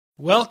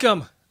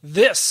Welcome.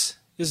 This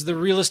is the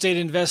Real Estate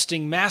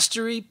Investing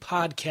Mastery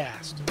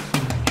Podcast.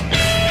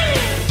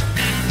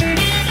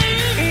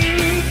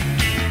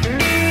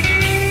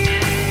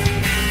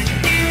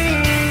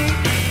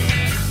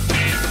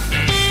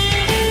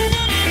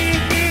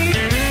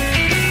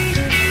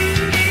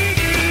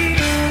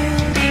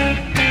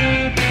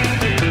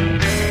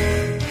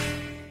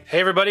 Hey,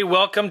 everybody.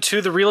 Welcome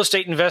to the Real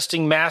Estate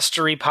Investing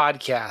Mastery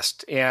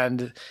Podcast.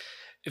 And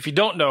if you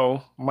don't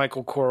know,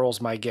 Michael Coral's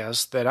my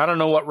guest, that I don't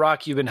know what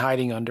rock you've been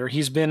hiding under.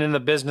 He's been in the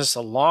business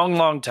a long,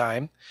 long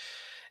time,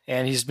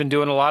 and he's been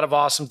doing a lot of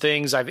awesome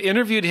things. I've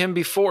interviewed him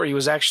before. He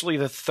was actually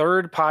the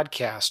third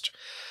podcast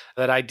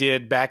that I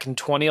did back in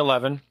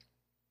 2011,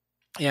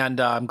 and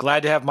I'm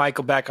glad to have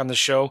Michael back on the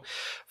show.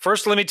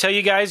 First, let me tell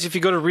you guys, if you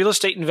go to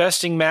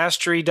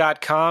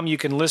realestateinvestingmastery.com, you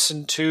can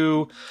listen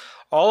to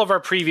all of our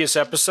previous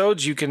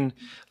episodes. You can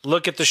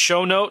look at the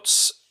show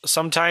notes.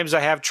 Sometimes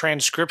I have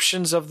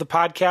transcriptions of the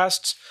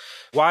podcasts.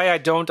 Why I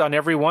don't on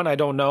every one, I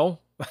don't know.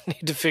 I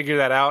need to figure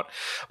that out.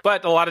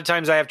 But a lot of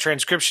times I have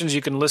transcriptions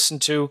you can listen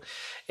to.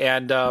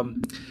 And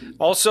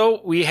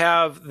also, we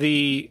have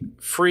the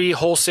free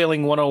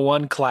Wholesaling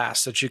 101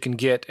 class that you can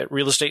get at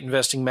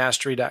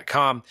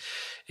realestateinvestingmastery.com.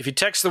 If you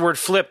text the word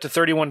FLIP to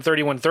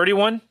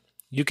 313131,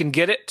 you can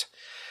get it.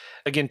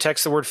 Again,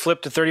 text the word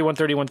FLIP to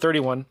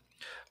 313131.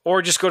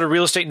 Or just go to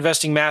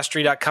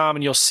realestateinvestingmastery.com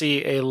and you'll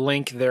see a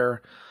link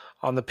there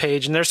on the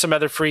page. And there's some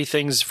other free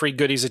things, free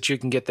goodies that you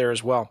can get there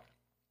as well.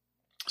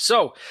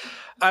 So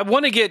I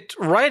want to get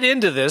right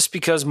into this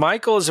because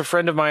Michael is a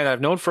friend of mine I've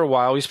known for a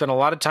while. We spent a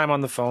lot of time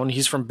on the phone.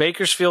 He's from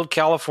Bakersfield,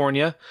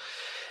 California,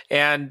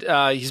 and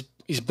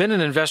he's been an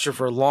investor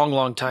for a long,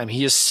 long time.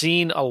 He has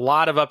seen a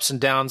lot of ups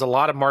and downs, a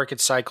lot of market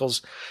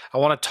cycles. I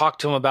want to talk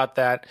to him about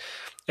that.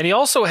 And he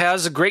also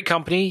has a great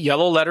company,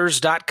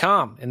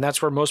 yellowletters.com, and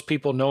that's where most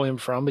people know him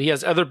from. But he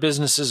has other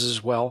businesses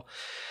as well.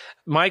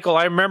 Michael,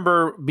 I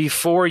remember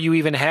before you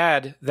even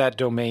had that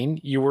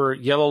domain, you were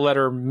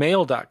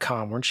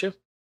yellowlettermail.com, weren't you?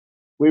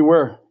 We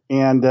were,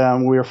 and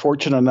we were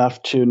fortunate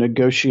enough to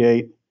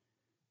negotiate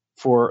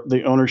for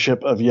the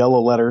ownership of Yellow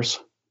Letters,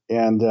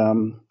 and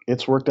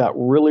it's worked out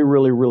really,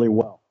 really, really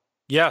well.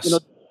 Yes. You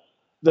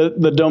know,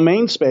 the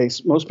domain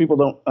space, most people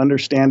don't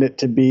understand it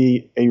to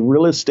be a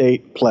real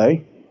estate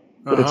play,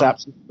 but it's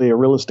absolutely a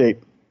real estate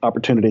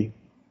opportunity.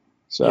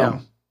 So. Yeah.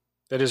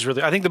 That is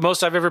really, I think the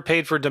most I've ever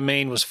paid for a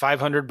domain was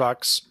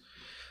 $500.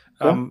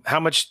 How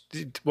much,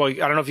 well, I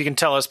don't know if you can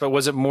tell us, but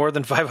was it more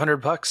than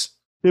 $500?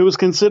 It was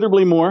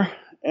considerably more.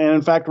 And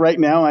in fact, right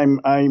now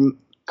I'm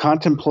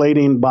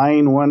contemplating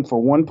buying one for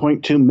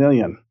 $1.2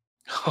 million.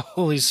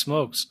 Holy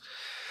smokes.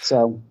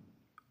 So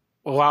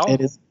wow.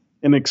 It is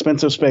an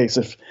expensive space.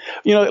 If,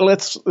 you know,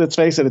 let's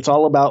face it, it's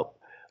all about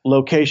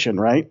location,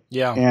 right?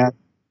 Yeah. And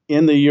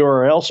in the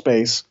URL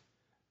space,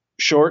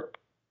 short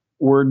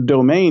word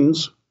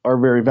domains are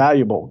very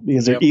valuable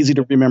because they're easy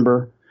to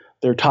remember.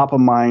 They're top of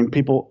mind.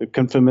 People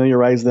can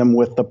familiarize them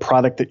with the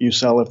product that you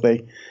sell if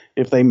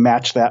they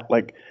match that,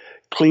 like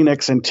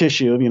Kleenex and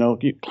tissue. You know,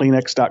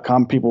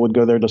 Kleenex.com, people would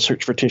go there to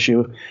search for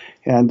tissue.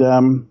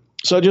 And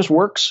so it just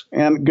works.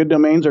 And good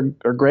domains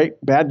are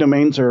great. Bad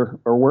domains are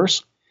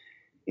worse.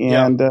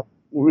 And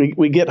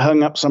we get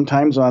hung up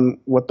sometimes on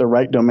what the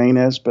right domain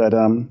is, but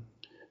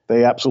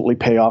they absolutely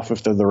pay off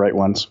if they're the right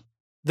ones.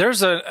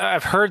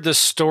 I've heard this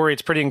story.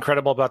 It's pretty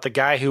incredible about the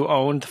guy who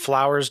owned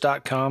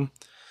flowers.com.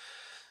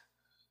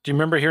 Do you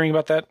remember hearing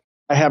about that?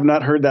 I have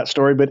not heard that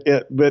story, but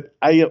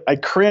I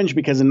cringe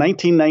because in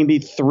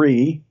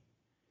 1993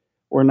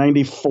 or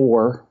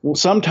 94, well,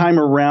 sometime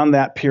around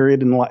that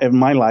period in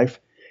my life.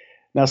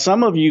 Now,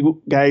 some of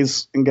you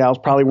guys and gals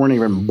probably weren't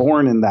even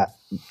born in that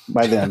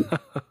by then.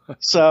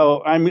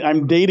 So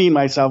I'm dating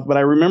myself, but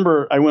I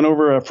remember I went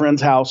over a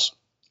friend's house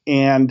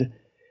and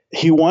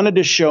he wanted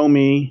to show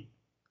me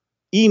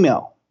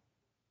email.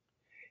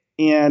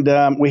 And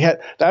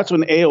that's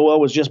when AOL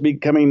was just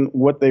becoming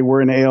what they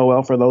were in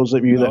AOL for those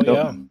of you that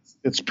don't.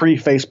 It's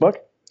pre-Facebook.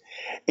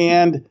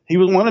 And he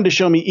wanted to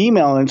show me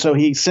email. And so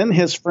he sent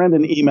his friend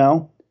an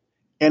email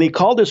and he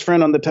called his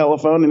friend on the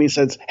telephone and he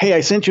says, "Hey,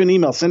 I sent you an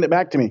email. Send it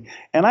back to me."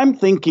 And I'm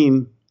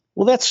thinking,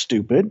 well, that's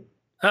stupid.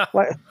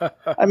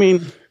 I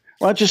mean,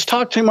 well, just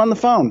talk to him on the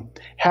phone.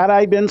 Had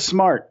I been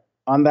smart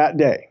on that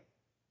day,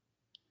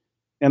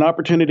 and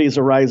opportunities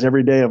arise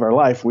every day of our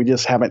life. We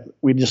just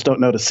don't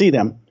know to see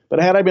them.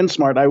 But had I been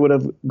smart, I would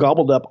have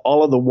gobbled up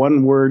all of the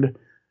one-word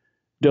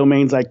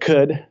domains I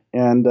could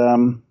and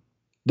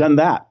done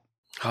that.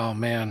 Oh,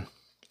 man.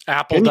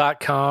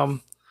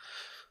 Apple.com.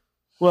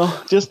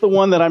 Well, just the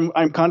one that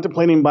I'm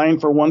contemplating buying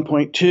for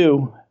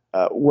 1.2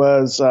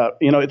 was,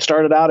 it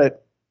started out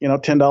at,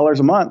 $10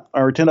 a month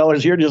or $10 a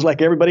year, just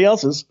like everybody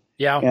else's.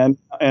 Yeah.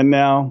 And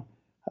now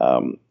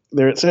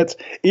there it sits.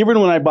 Even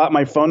when I bought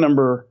my phone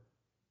number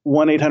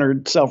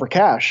 1-800-SELL for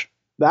cash,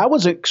 that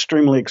was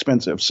extremely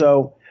expensive.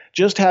 So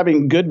just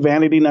having good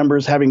vanity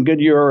numbers, having good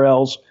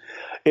URLs,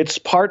 it's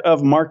part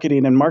of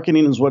marketing, and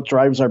marketing is what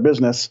drives our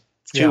business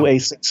to a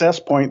success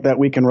point that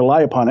we can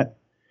rely upon it.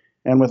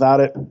 And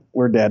without it,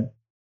 we're dead.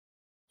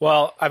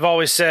 Well, I've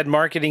always said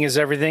marketing is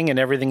everything and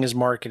everything is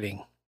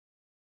marketing.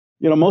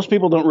 Most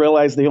people don't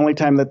realize the only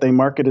time that they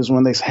market is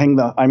when they hang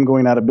the "I'm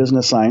going out of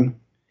business" sign.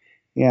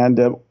 And,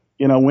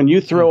 when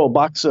you throw a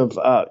box of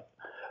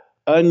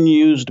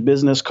unused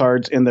business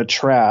cards in the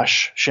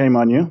trash, shame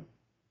on you.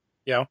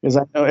 Yeah. Because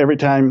I know every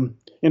time,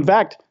 in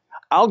fact,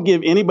 I'll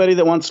give anybody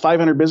that wants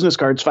 500 business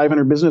cards,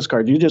 500 business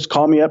cards. You just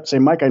call me up, say,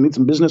 Mike, I need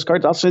some business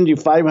cards. I'll send you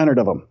 500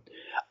 of them.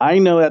 I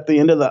know at the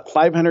end of that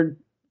 500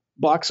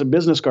 box of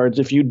business cards,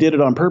 if you did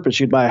it on purpose,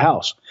 you'd buy a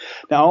house.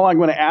 Now, all I'm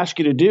going to ask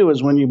you to do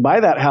is when you buy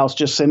that house,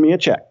 just send me a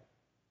check.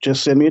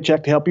 Just send me a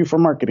check to help you for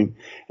marketing.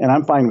 And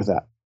I'm fine with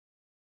that.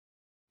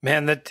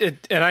 Man,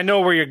 and I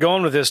know where you're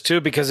going with this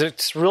too, because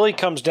it really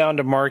comes down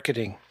to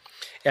marketing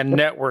and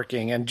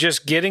networking and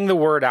just getting the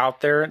word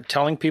out there and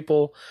telling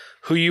people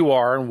who you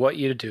are and what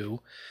you do.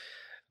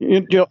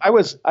 I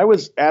was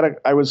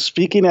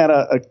speaking at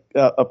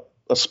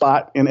a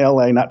spot in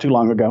LA not too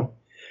long ago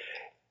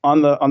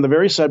on the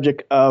very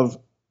subject of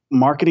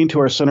marketing to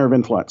our center of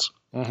influence.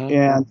 Mm-hmm.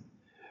 And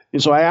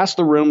so I asked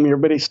the room,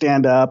 everybody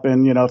stand up,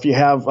 and if you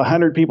have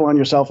 100 people on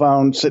your cell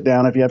phone, sit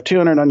down. If you have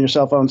 200 on your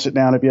cell phone, sit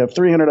down. If you have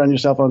 300 on your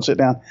cell phone, sit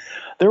down.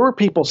 There were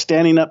people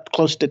standing up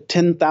close to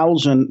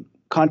 10,000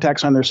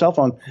 contacts on their cell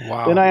phone.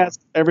 Wow. Then I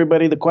asked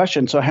everybody the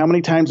question, so how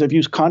many times have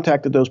you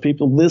contacted those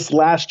people this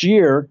last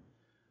year?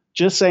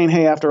 Just saying,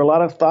 hey, after a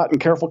lot of thought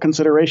and careful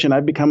consideration,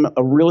 I've become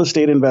a real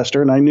estate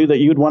investor, and I knew that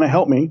you would want to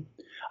help me.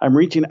 I'm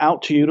reaching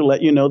out to you to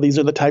let you know these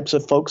are the types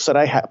of folks that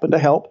I happen to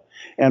help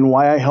and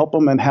why I help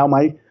them and how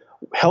my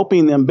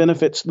helping them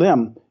benefits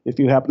them. If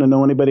you happen to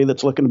know anybody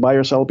that's looking to buy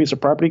or sell a piece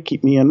of property,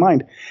 keep me in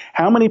mind.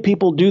 How many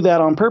people do that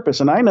on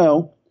purpose? And I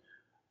know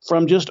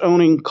from just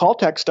owning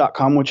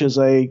calltext.com, which is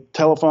a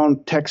telephone,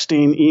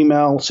 texting,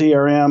 email,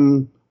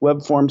 CRM,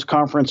 web forms,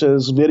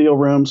 conferences, video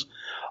rooms,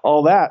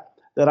 all that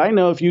I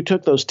know if you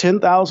took those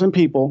 10,000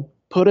 people,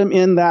 put them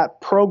in that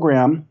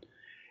program,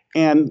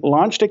 and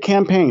launched a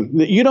campaign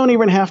that you don't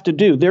even have to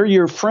do. They're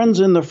your friends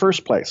in the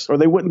first place, or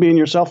they wouldn't be in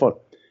your cell phone.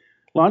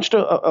 Launched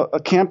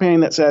a campaign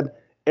that said,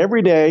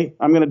 every day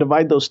I'm going to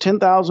divide those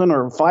 10,000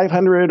 or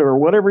 500 or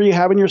whatever you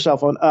have in your cell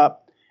phone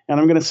up, and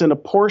I'm going to send a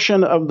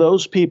portion of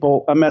those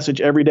people a message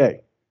every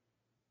day,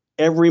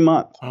 every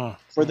month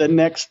for the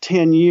next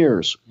 10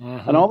 years.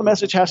 Mm-hmm. And all the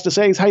message has to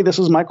say is, hey, this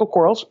is Michael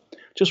Quarles.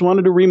 Just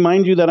wanted to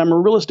remind you that I'm a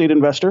real estate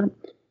investor.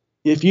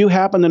 If you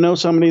happen to know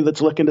somebody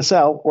that's looking to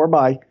sell or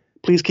buy,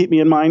 please keep me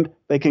in mind.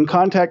 They can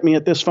contact me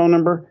at this phone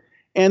number,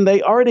 and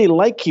they already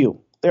like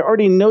you. They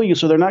already know you,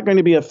 so they're not going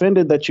to be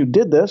offended that you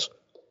did this.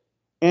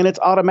 And it's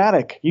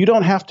automatic. You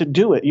don't have to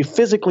do it. You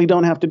physically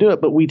don't have to do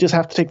it, but we just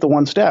have to take the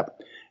one step,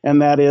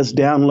 and that is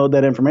download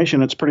that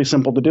information. It's pretty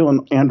simple to do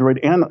on Android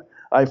and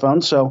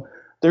iPhone, so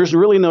there's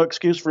really no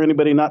excuse for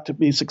anybody not to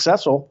be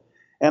successful.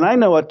 And I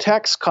know a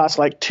text costs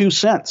like 2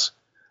 cents.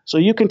 So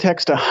you can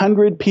text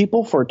 100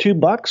 people for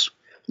 $2.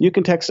 You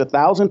can text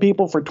 1,000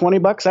 people for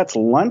 $20. That's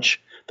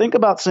lunch. Think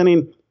about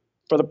sending,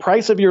 for the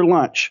price of your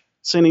lunch,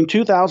 sending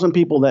 2,000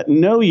 people that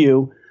know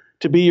you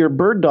to be your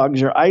bird dogs,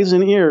 your eyes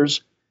and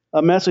ears,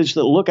 a message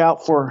that look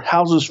out for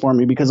houses for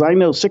me. Because I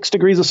know 6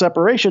 degrees of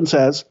separation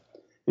says,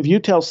 if you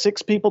tell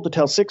 6 people to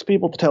tell 6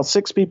 people to tell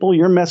 6 people,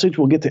 your message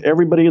will get to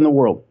everybody in the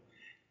world.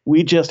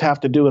 We just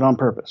have to do it on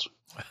purpose.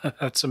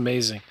 That's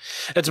amazing.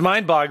 It's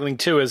mind-boggling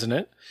too, isn't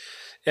it?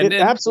 It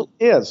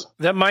absolutely is.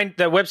 That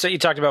website you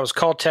talked about was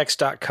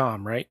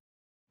calltext.com, right?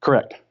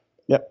 Correct.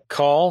 Yep.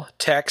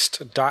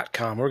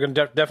 Calltext.com. We're going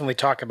to definitely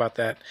talk about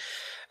that.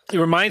 It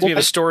reminds me of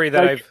a story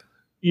that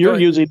you're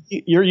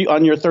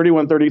on your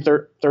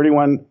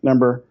 313031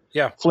 number.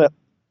 Yeah. Flip.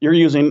 You're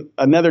using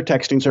another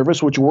texting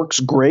service, which works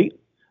great.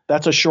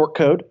 That's a short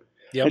code.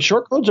 Yep. And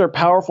short codes are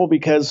powerful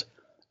because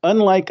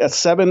unlike a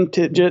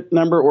 7-digit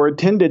number or a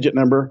 10-digit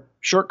number,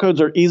 short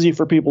codes are easy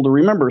for people to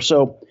remember.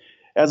 So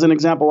as an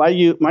example,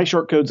 my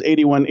short code's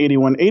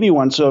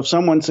 818181. So if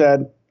someone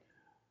said,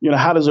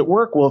 how does it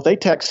work? Well, if they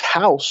text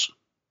house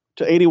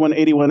to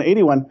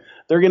 818181,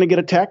 they're going to get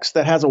a text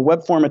that has a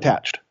web form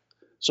attached.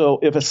 So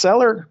if a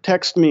seller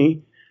texts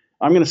me,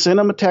 I'm going to send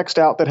them a text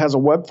out that has a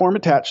web form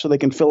attached so they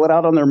can fill it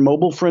out on their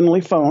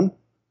mobile-friendly phone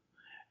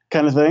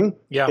kind of thing.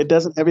 Yeah. It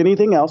doesn't have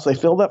anything else. They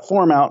fill that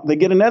form out. They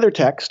get another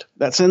text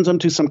that sends them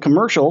to some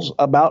commercials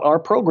about our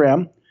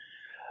program.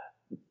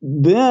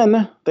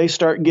 Then they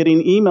start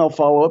getting email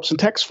follow-ups and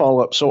text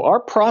follow-ups. So our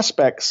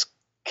prospects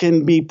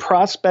can be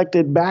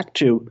prospected back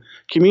to,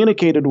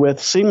 communicated with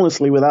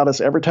seamlessly without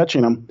us ever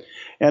touching them.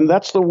 And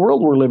that's the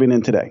world we're living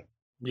in today.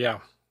 Yeah.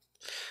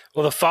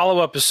 Well, the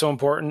follow-up is so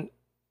important.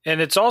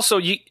 And it's also,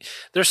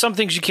 there's some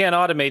things you can't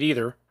automate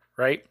either,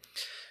 right?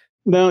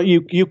 No,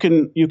 you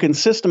can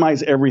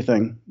systemize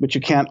everything, but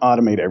you can't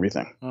automate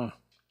everything.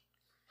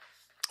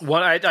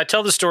 I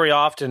tell the story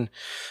often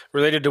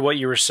related to what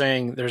you were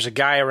saying. There's a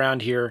guy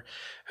around here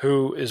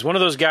who is one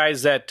of those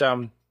guys that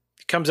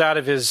comes out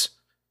of his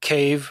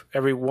cave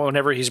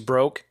whenever he's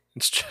broke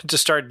to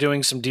start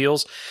doing some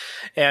deals.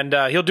 And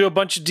he'll do a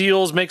bunch of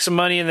deals, make some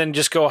money, and then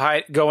just go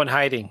in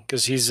hiding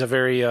because he's a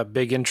very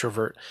big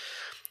introvert.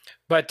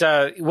 But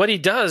what he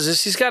does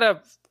is he's got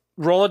a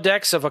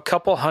Rolodex of a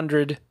couple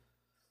hundred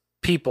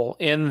people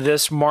in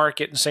this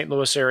market in St.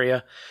 Louis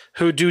area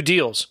who do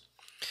deals.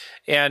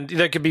 And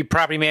there could be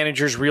property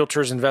managers,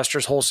 realtors,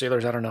 investors,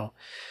 wholesalers, I don't know.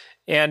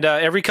 And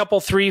every couple,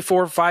 3,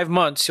 4, 5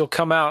 months, he'll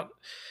come out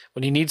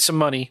when he needs some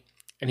money,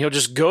 and he'll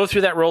just go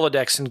through that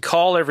Rolodex and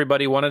call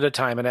everybody one at a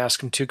time and ask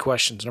them 2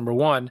 questions. Number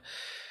 1,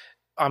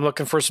 I'm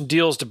looking for some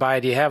deals to buy.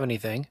 Do you have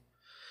anything?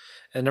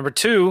 And number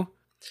 2,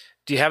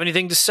 do you have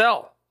anything to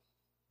sell?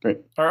 Right.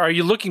 Or are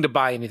you looking to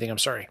buy anything? I'm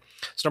sorry.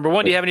 So number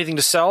 1, do you have anything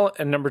to sell?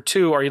 And number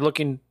 2, are you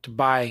looking to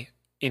buy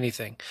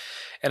anything?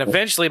 And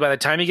eventually, by the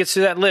time he gets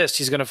to that list,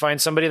 he's going to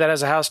find somebody that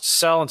has a house to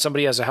sell and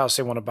somebody has a house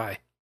they want to buy.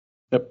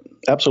 Yep,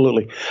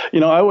 absolutely. I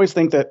always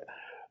think that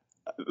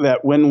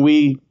when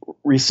we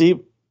receive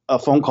a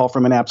phone call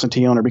from an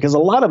absentee owner, because a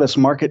lot of us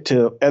market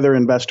to other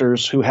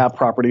investors who have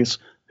properties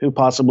who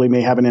possibly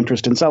may have an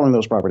interest in selling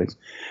those properties.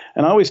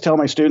 And I always tell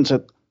my students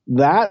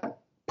that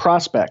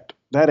prospect,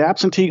 that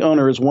absentee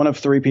owner, is one of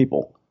 3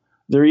 people.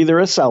 They're either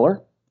a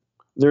seller,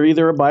 they're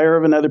either a buyer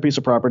of another piece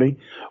of property,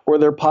 or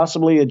they're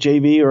possibly a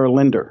JV or a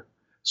lender.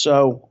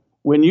 So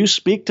when you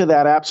speak to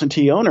that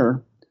absentee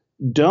owner,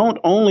 don't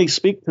only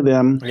speak to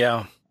them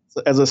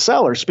as a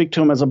seller, speak to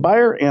them as a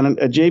buyer and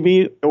a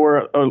JV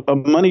or a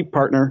money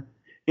partner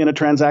in a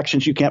transaction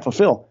you can't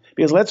fulfill.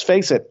 Because let's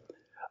face it,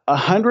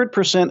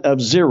 100%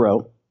 of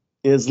 0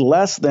 is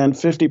less than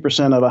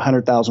 50% of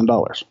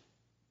 $100,000.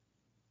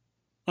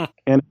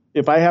 And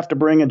if I have to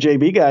bring a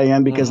JV guy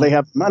in because they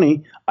have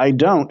money, I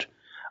don't,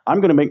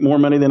 I'm going to make more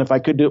money than if I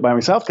could do it by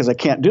myself because I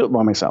can't do it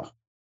by myself.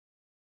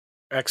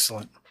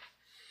 Excellent.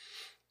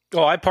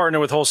 Oh, I partner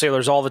with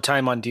wholesalers all the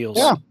time on deals.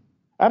 Yeah,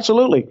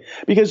 absolutely.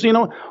 Because,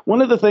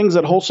 one of the things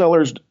that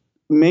wholesalers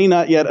may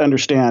not yet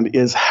understand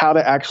is how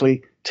to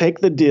actually take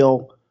the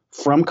deal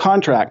from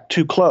contract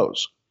to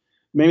close.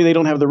 Maybe they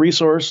don't have the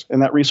resource,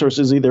 and that resource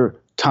is either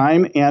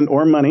time and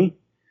or money,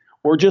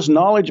 or just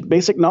knowledge,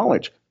 basic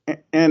knowledge.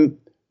 And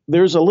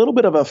there's a little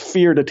bit of a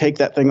fear to take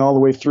that thing all the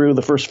way through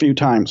the first few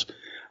times.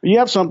 You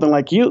have someone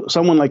like you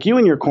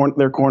in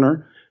their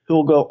corner who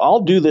will go,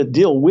 I'll do the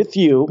deal with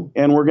you,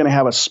 and we're going to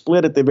have a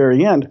split at the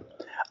very end.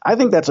 I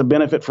think that's a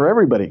benefit for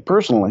everybody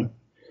personally,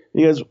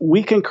 because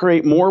we can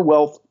create more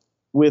wealth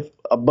with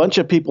a bunch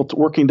of people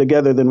working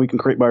together than we can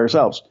create by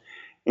ourselves.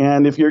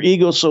 And if your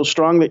ego is so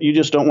strong that you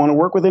just don't want to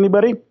work with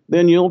anybody,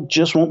 then you'll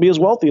just won't be as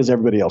wealthy as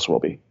everybody else will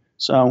be.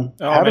 So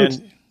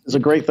having is a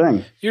great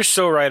thing. You're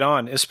so right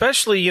on.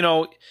 Especially,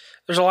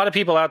 there's a lot of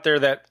people out there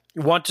that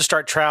want to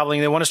start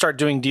traveling. They want to start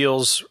doing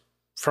deals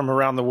from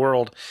around the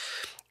world.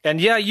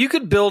 And yeah, you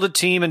could build a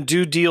team and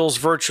do deals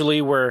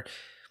virtually where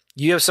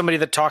you have somebody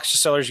that talks to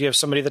sellers, you have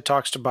somebody that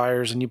talks to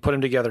buyers, and you put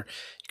them together.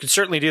 You can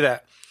certainly do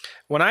that.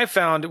 When I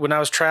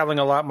was traveling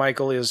a lot,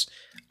 Michael, is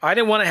I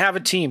didn't want to have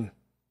a team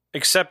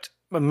except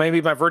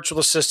maybe my virtual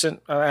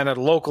assistant and a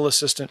local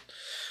assistant.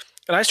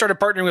 And I started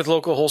partnering with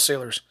local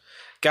wholesalers,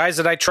 guys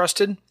that I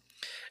trusted.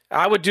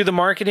 I would do the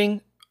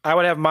marketing. I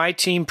would have my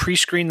team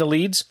pre-screen the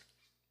leads,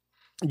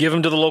 give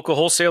them to the local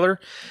wholesaler,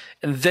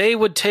 and they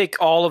would take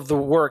all of the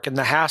work and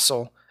the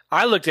hassle.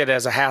 I looked at it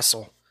as a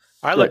hassle.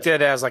 I looked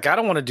at it as like, I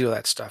don't want to do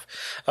that stuff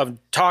of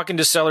talking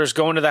to sellers,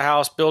 going to the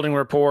house, building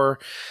rapport,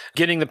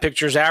 getting the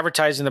pictures,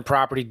 advertising the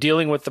property,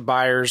 dealing with the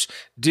buyers,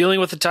 dealing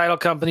with the title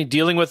company,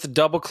 dealing with the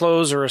double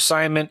close or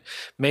assignment.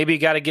 Maybe you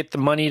got to get the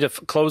money to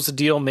close the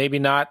deal. Maybe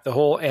not, the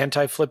whole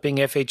anti-flipping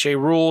FHA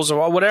rules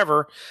or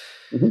whatever.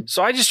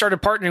 So I just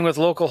started partnering with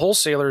local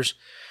wholesalers,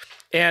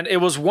 and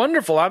it was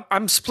wonderful.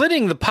 I'm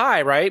splitting the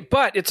pie, right?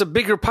 But it's a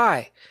bigger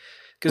pie.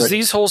 Because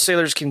these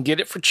wholesalers can get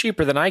it for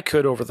cheaper than I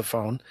could over the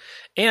phone,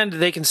 and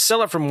they can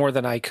sell it for more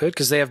than I could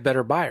because they have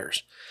better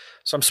buyers.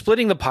 So I'm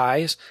splitting the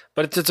pies,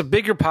 but it's a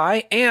bigger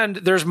pie, and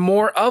there's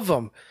more of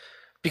them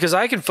because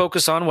I can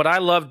focus on what I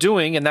love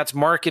doing, and that's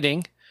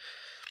marketing,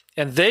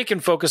 and they can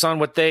focus on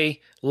what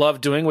they love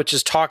doing, which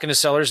is talking to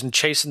sellers and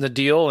chasing the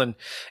deal and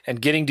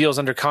getting deals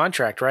under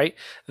contract, right?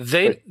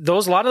 A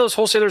lot of those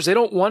wholesalers, they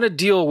don't want to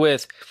deal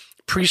with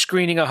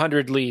pre-screening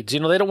 100 leads. They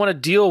don't want to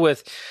deal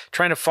with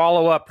trying to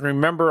follow up and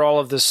remember all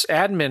of this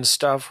admin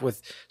stuff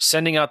with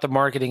sending out the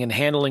marketing and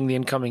handling the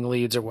incoming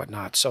leads or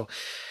whatnot. So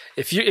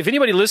if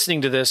anybody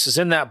listening to this is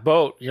in that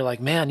boat, you're like,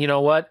 man, you know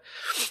what?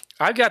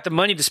 I've got the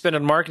money to spend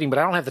on marketing, but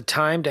I don't have the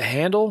time to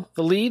handle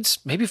the leads.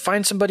 Maybe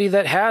find somebody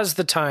that has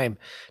the time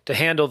to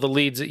handle the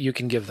leads that you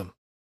can give them.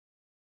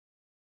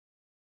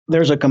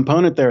 There's a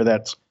component there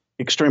that's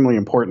extremely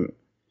important.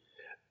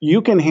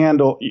 You can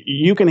handle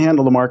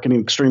the marketing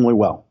extremely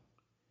well.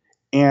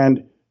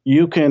 And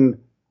you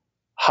can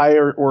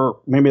hire, or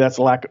maybe that's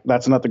not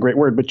the great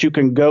word, but you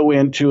can go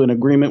into an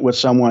agreement with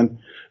someone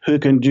who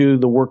can do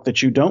the work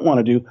that you don't want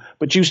to do,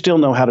 but you still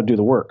know how to do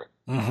the work.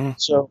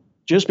 So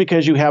just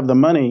because you have the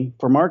money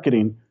for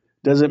marketing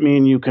doesn't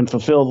mean you can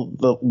fulfill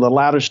the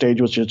latter stage,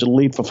 which is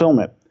lead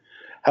fulfillment.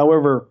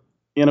 However,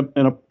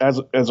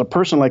 as a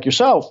person like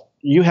yourself,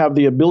 you have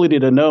the ability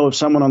to know if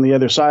someone on the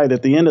other side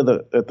at the end of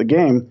the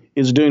game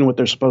is doing what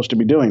they're supposed to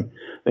be doing.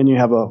 Then you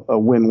have a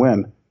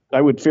win-win. I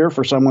would fear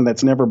for someone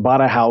that's never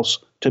bought a house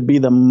to be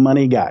the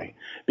money guy,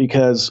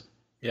 because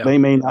Yeah. They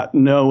may not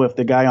know if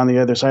the guy on the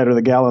other side or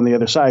the gal on the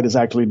other side is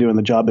actually doing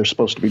the job they're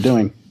supposed to be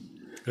doing.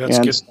 That's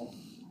good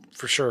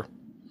for sure.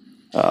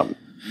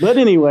 But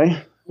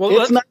anyway,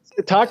 it's nice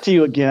to talk to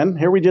you again.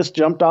 Here we just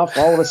jumped off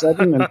all of a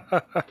sudden and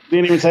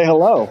didn't even say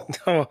hello.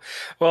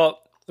 Well,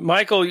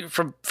 Michael,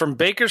 from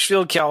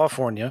Bakersfield,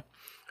 California,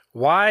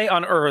 why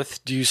on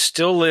earth do you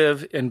still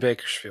live in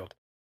Bakersfield?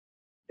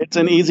 It's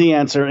an easy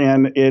answer,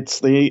 and it's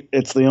the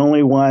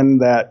only one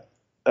that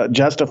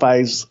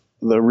justifies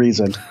the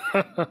reason.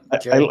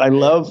 Okay. I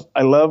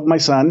love my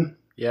son,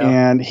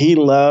 and he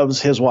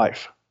loves his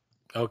wife,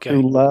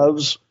 who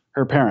loves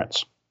her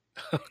parents.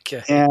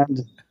 Okay.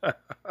 And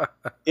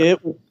it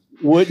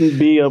wouldn't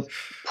be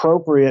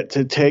appropriate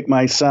to take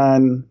my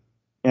son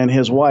and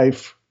his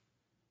wife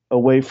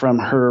away from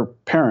her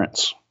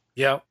parents.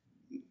 Yep.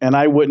 And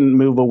I wouldn't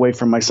move away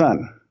from my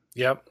son.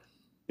 Yep.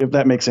 If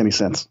that makes any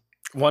sense.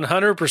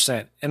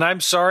 100%. And I'm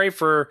sorry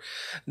for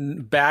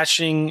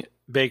bashing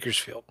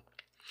Bakersfield.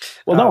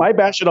 Well, no, I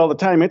bash it all the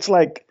time. It's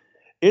like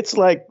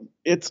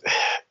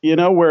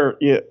where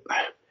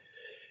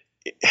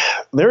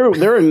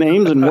there are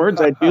names and words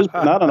I'd use,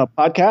 but not on a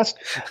podcast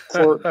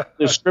for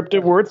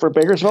descriptive word for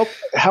Bakersfield.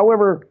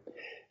 However,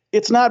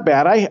 it's not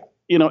bad.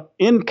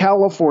 In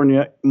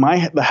California,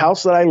 the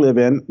house that I live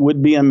in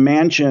would be a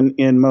mansion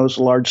in most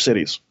large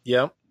cities.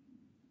 Yeah.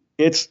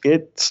 It's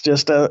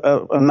just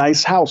a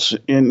nice house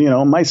in,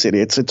 my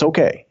city. It's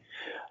okay.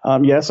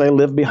 Yes, I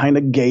live behind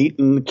a gate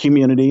in the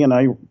community, and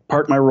I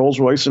park my Rolls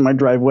Royce in my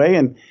driveway,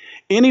 and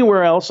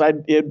anywhere else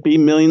it'd be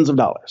millions of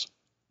dollars.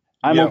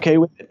 I'm okay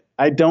with it.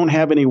 I don't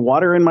have any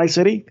water in my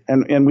city,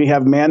 and we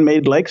have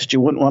man-made lakes that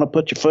you wouldn't want to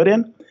put your foot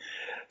in.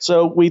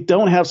 So we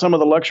don't have some of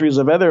the luxuries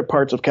of other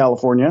parts of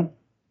California,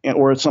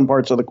 or some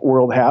parts of the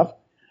world have.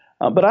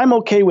 But I'm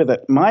okay with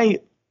it.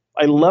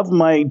 I love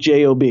my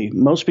JOB.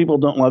 Most people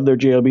don't love their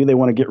JOB. They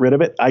want to get rid of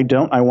it. I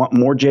don't. I want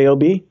more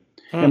JOB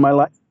in my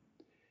life.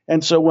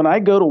 And so when I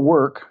go to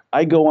work,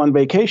 I go on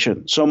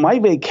vacation. So my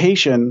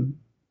vacation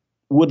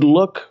would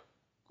look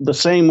the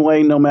same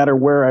way no matter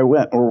where I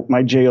went, or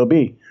my JOB.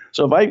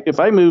 So if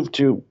I move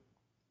to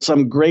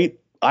some great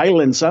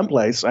island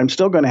someplace, I'm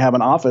still going to have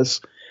an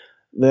office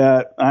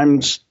that I'm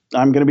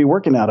going to be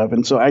working out of.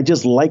 And so I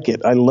just like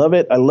it. I love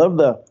it. I love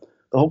the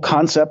whole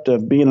concept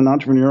of being an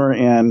entrepreneur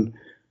and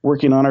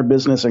working on our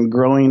business and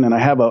growing. And I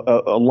have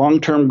a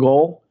long-term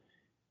goal,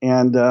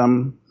 and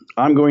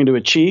I'm going to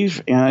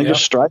achieve, and I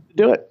just strive to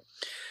do it.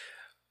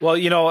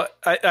 Well,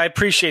 I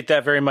appreciate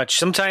that very much.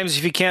 Sometimes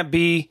if you can't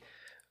be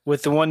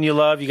with the one you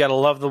love, you got to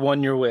love the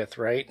one you're with,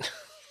 right?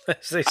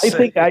 I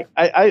think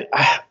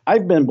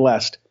I've been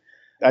blessed.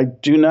 I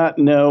do not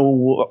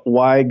know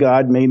why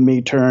God made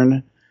me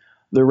turn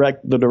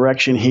the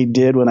direction He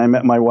did when I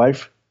met my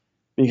wife,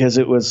 because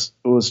it was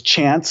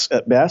chance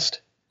at best.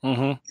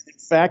 Mm-hmm. In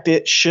fact,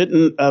 it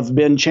shouldn't have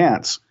been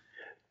chance.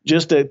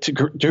 Just to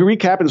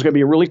recap, and it's going to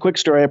be a really quick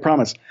story, I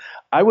promise.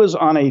 I was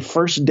on a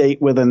first date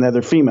with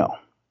another female.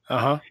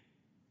 Uh-huh.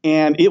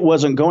 And it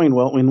wasn't going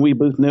well, and we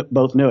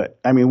both knew it.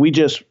 I mean,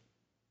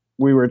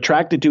 we were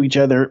attracted to each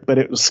other, but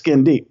it was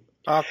skin deep.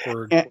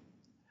 Awkward.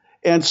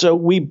 And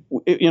so it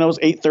was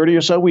 8:30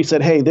 or so. We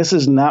said, hey, this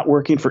is not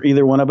working for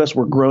either one of us.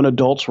 We're grown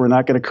adults. We're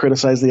not going to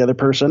criticize the other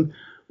person.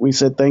 We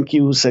said thank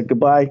you, said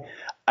goodbye.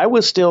 I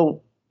was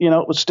still,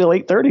 it was still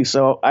 8:30.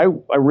 So I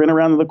ran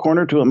around the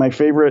corner to my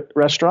favorite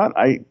restaurant.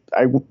 I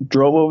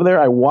drove over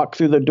there. I walked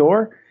through the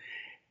door,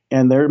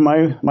 and there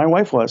my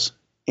wife was.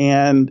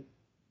 And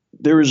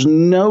there is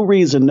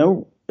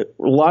no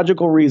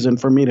logical reason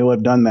for me to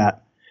have done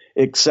that,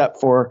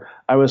 except for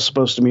I was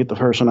supposed to meet the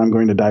person I'm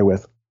going to die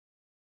with.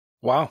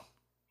 Wow.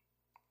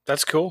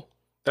 That's cool.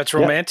 That's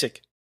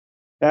romantic.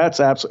 Yeah. That's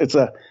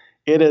absolutely,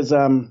 it is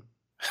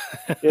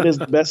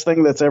the best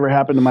thing that's ever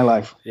happened in my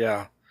life.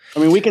 Yeah. I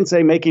mean, we can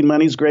say making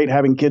money's great,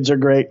 having kids are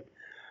great.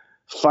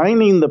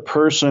 Finding the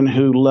person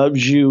who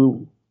loves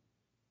you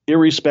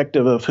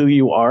irrespective of who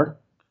you are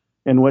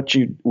and what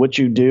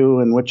you do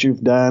and what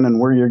you've done and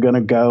where you're going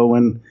to go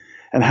and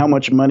how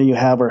much money you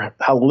have or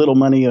how little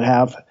money you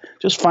have,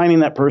 just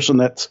finding that person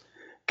that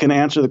can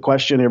answer the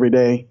question every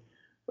day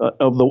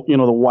of the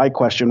why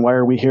question. Why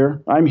are we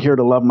here? I'm here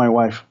to love my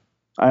wife,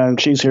 and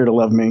she's here to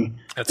love me.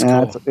 That's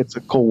cool. It's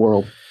a cool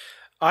world.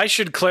 I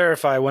should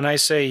clarify when I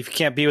say if you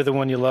can't be with the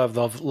one you love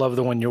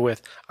the one you're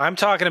with. I'm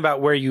talking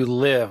about where you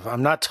live.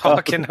 I'm not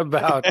talking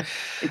about.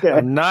 Okay.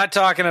 I'm not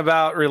talking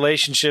about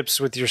relationships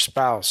with your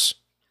spouse.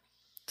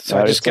 So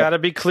I just got to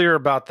be clear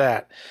about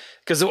that,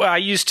 because I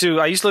used to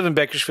live in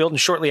Bakersfield,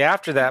 and shortly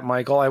after that,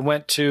 Michael, I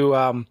went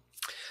to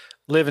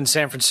live in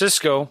San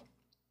Francisco,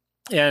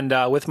 and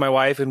with my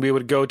wife, and we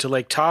would go to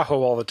Lake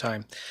Tahoe all the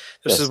time.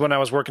 This is when I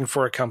was working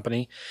for a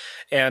company,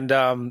 and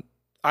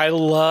I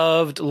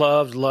loved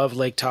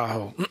Lake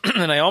Tahoe,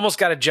 and I almost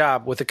got a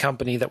job with a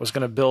company that was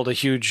going to build a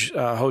huge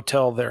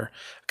hotel there,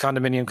 a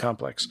condominium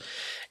complex,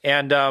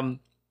 and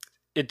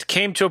it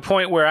came to a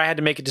point where I had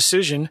to make a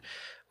decision: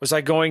 was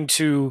I going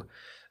to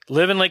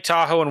live in Lake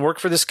Tahoe and work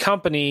for this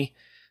company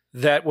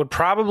that would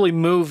probably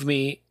move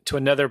me to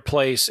another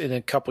place in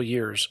a couple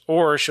years,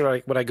 or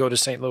would I go to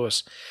St.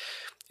 Louis?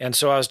 And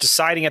so I was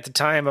deciding at the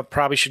time I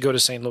probably should go to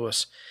St.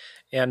 Louis.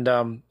 And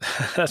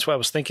that's why I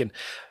was thinking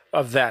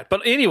of that.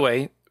 But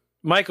anyway,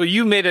 Michael,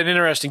 you made an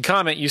interesting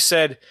comment. You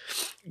said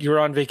you're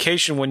on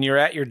vacation when you're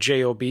at your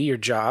JOB, your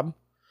job.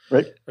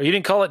 Right. Or you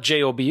didn't call it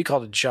JOB, you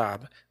called it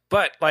job.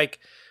 But like,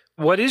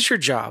 what is your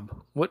job?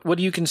 What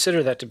do you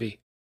consider that to be?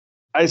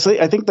 I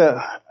think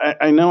that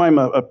I know I'm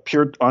a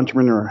pure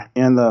entrepreneur,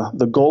 and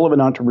the goal of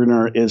an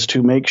entrepreneur is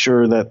to make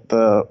sure that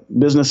the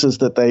businesses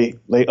that they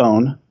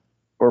own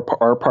or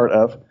are part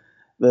of,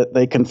 that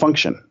they can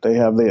function. They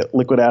have the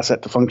liquid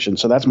asset to function.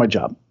 So that's my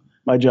job.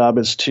 My job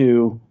is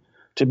to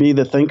be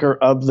the thinker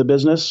of the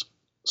business.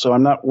 So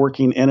I'm not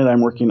working in it,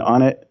 I'm working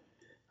on it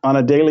on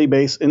a daily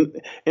basis.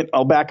 And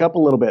I'll back up a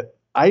little bit.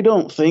 I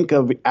don't think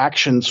of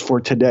actions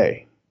for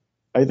today.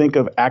 I think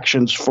of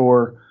actions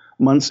for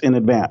months in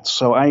advance.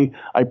 So I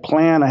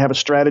plan, I have a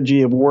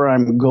strategy of where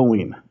I'm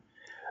going.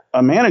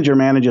 A manager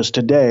manages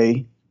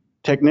today,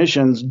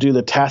 technicians do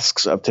the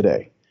tasks of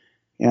today.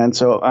 And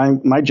so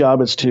my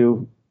job is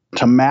to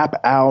map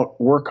out,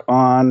 work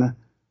on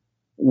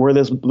where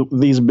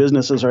these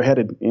businesses are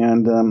headed.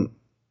 And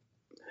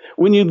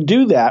when you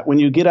do that, when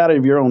you get out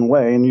of your own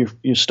way and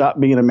you stop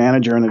being a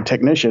manager and a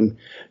technician,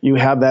 you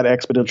have that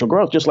exponential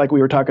growth. Just like we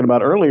were talking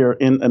about earlier,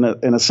 in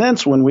a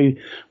sense, when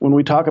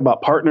we talk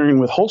about partnering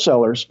with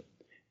wholesalers,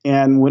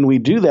 and when we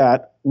do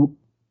that,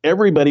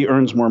 everybody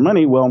earns more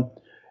money.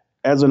 Well,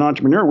 as an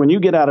entrepreneur, when you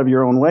get out of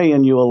your own way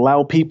and you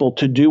allow people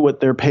to do what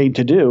they're paid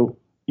to do,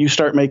 you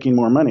start making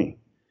more money.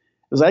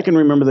 As I can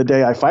remember the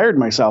day I fired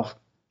myself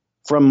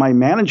from my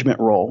management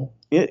role,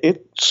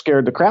 it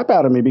scared the crap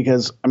out of me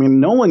because, I mean,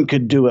 no one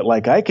could do it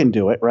like I can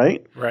do it,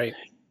 right? Right.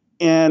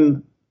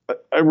 And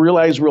I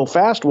realized real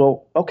fast,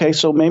 well, okay,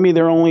 so maybe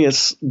they're only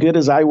as good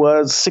as I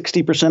was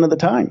 60% of the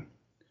time.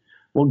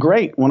 Well,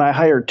 great. When I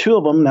hire 2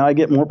 of them, now I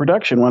get more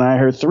production. When I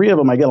hire 3 of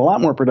them, I get a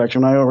lot more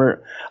production. When I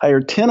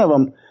hire 10 of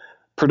them,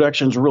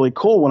 production's really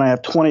cool. When I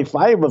have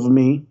 25 of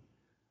me,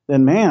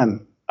 then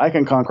man, I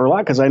can conquer a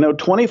lot because I know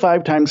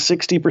 25 times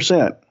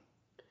 60%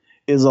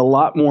 is a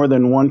lot more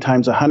than 1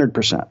 times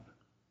 100%.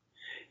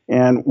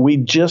 And we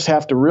just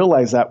have to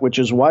realize that, which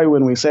is why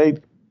when we say,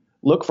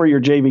 look for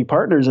your JV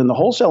partners in the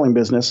wholesaling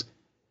business,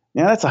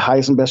 man, that's the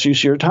highest and best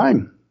use of your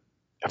time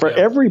for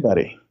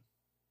everybody.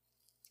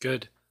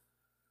 Good.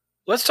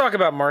 Let's talk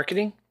about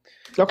marketing.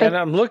 Okay. And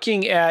I'm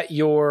looking at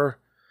your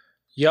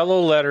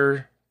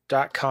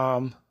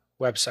yellowletter.com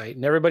website,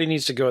 and everybody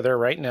needs to go there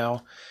right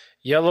now.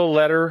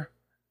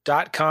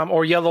 Yellowletter.com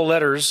or Yellow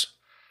Letters.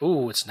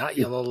 Ooh, it's not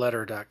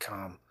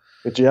yellowletter.com.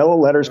 It's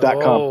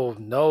yellowletters.com. Oh,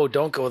 no,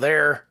 don't go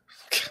there.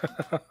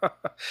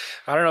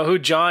 I don't know who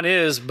John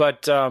is,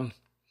 but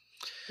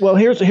well,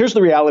 here's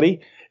the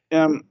reality.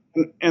 And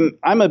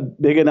I'm a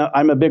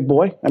big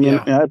boy. I mean,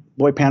 I have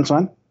boy pants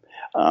on.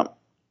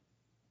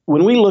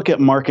 When we look at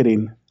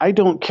marketing, I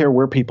don't care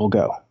where people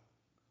go.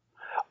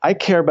 I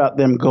care about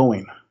them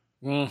going.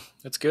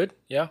 That's good.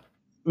 Yeah.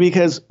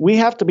 Because we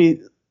have to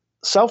be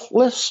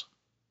selfless.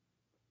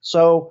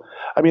 So,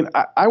 I mean,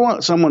 I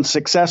want someone's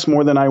success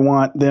more than I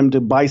want them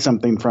to buy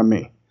something from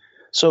me.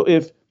 So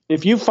if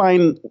you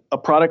find a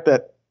product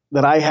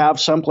that I have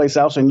someplace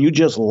else and you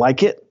just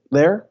like it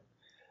there,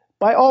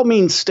 by all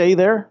means stay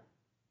there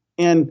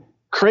and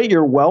create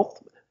your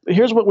wealth. But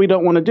here's what we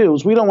don't want to do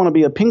is we don't want to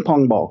be a ping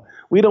pong ball.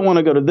 We don't want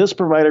to go to this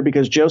provider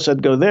because Joe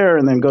said go there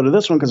and then go to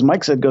this one because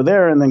Mike said go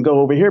there and then go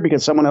over here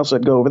because someone else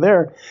said go over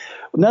there.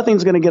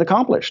 Nothing's going to get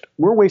accomplished.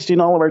 We're wasting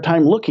all of our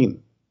time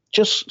looking.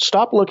 Just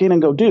stop looking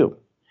and go do.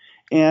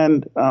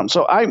 And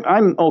so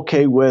I'm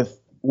okay with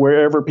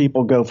wherever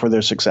people go for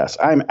their success.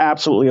 I'm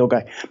absolutely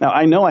okay. Now,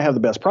 I know I have the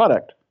best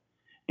product.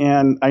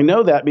 And I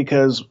know that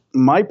because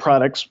my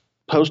product's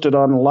posted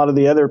on a lot of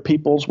the other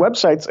people's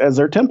websites as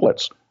their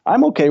templates.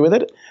 I'm okay with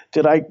it.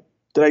 Did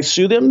I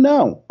sue them?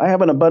 No. I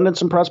have an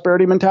abundance and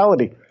prosperity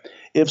mentality.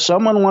 If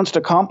someone wants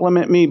to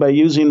compliment me by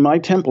using my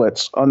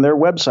templates on their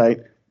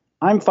website,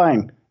 I'm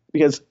fine.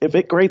 Because if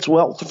it creates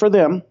wealth for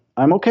them,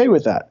 I'm okay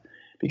with that.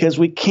 Because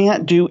we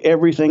can't do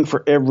everything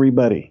for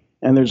everybody.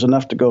 And there's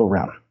enough to go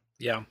around.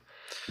 Yeah,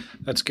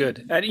 that's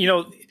good. And,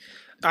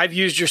 I've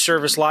used your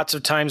service lots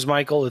of times,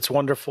 Michael. It's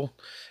wonderful.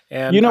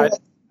 And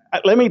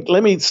let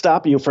me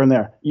stop you from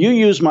there. You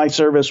used my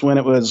service when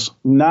it was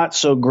not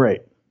so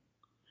great.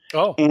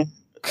 Oh.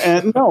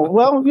 And no,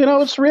 well,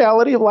 it's the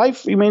reality of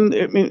life. I mean,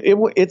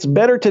 it's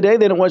better today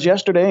than it was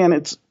yesterday, and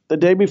it's the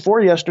day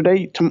before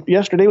yesterday.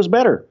 Yesterday was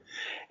better,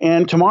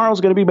 and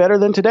tomorrow's going to be better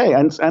than today.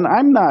 And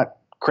I'm not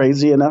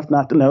crazy enough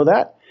not to know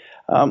that.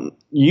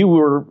 You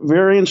were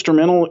very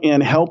instrumental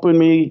in helping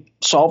me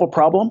solve a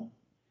problem,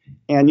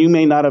 and you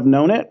may not have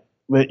known it,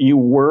 but you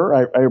were.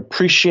 I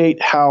appreciate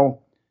how,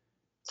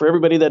 for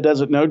everybody that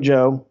doesn't know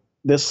Joe,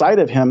 this side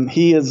of him,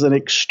 he is an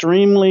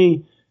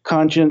extremely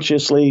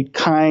conscientiously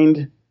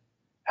kind,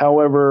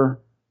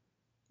 however,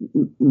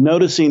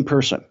 noticing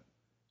person.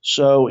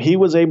 So he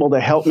was able to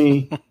help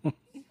me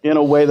in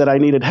a way that I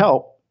needed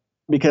help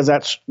because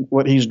that's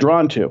what he's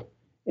drawn to.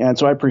 And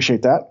so I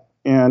appreciate that.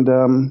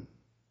 And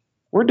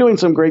we're doing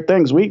some great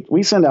things.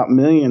 We send out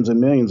millions and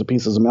millions of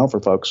pieces of mail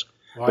for folks.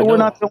 Well, but we're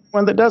not the only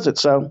one that does it.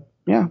 So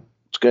yeah,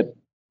 it's good.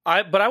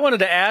 But I wanted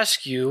to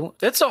ask you,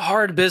 it's a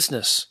hard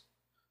business.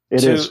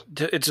 It is.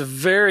 It's a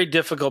very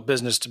difficult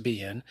business to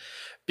be in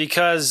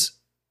because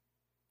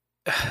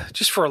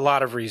just for a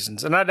lot of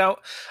reasons. And I don't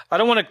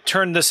want to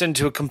turn this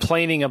into a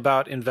complaining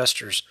about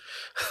investors.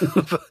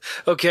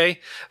 Okay.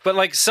 But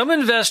like some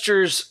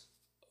investors,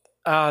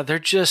 they're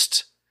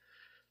just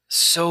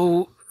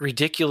so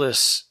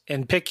ridiculous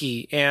and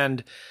picky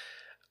and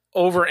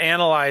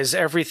overanalyze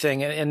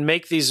everything and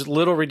make these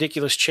little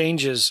ridiculous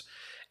changes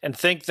and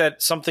think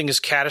that something is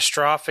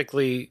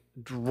catastrophically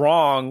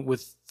wrong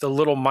with the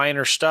little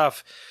minor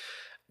stuff.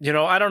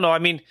 I don't know. I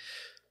mean,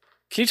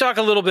 can you talk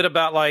a little bit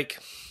about like,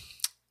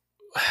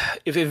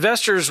 if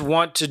investors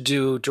want to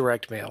do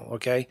direct mail,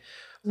 okay,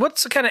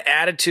 what's the kind of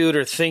attitude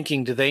or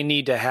thinking do they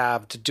need to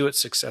have to do it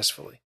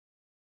successfully?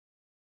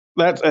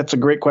 That's a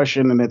great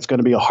question, and it's going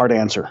to be a hard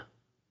answer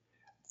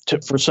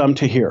for some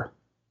to hear,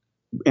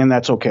 and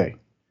that's okay.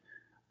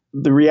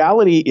 The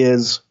reality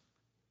is,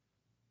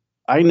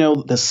 I know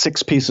the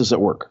 6 pieces that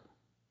work.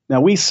 Now,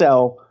 we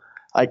sell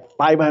like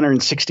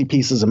 560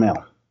 pieces of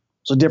mail,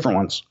 so different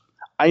ones.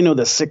 I know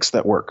the 6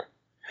 that work.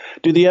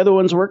 Do the other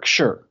ones work?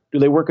 Sure. Do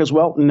they work as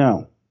well?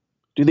 No.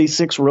 Do these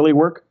 6 really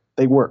work?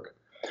 They work.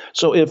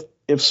 So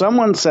if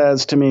someone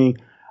says to me,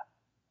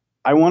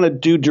 I want to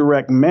do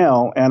direct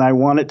mail and I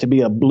want it to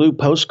be a blue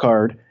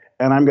postcard,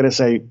 and I'm going to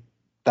say,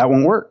 that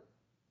won't work.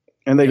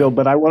 And they go,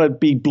 but I want it to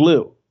be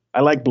blue.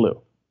 I like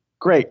blue.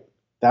 Great.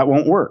 That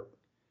won't work.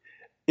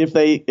 If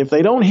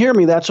they don't hear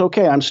me, that's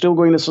okay. I'm still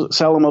going to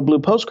sell them a blue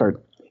postcard.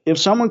 If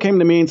someone came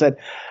to me and said,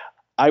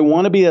 I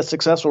want to be a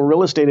successful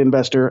real estate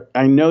investor.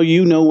 I know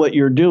you know what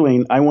you're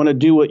doing. I want to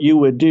do what you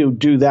would do.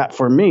 Do that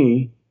for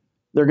me.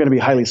 They're going to be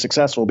highly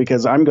successful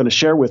because I'm going to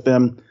share with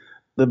them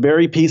the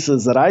very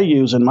pieces that I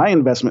use in my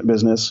investment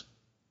business,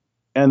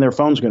 and their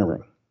phone's going to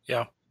ring.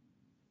 Yeah.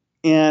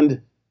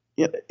 And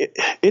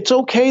it's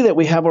okay that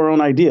we have our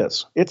own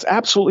ideas. It's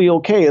absolutely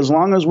okay as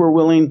long as we're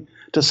willing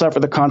to suffer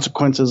the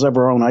consequences of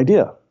our own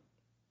idea.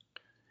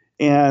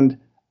 And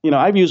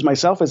I've used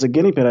myself as a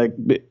guinea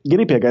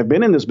pig. I've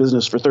been in this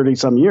business for 30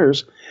 some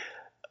years,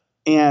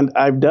 and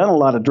I've done a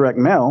lot of direct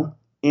mail,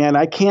 and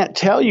I can't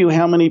tell you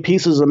how many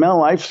pieces of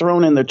mail I've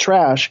thrown in the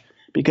trash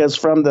because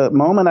from the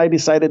moment I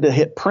decided to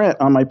hit print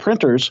on my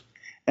printers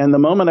and the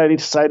moment I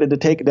decided to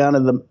take it down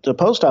to the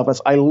post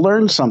office, I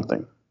learned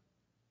something.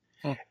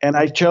 And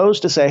I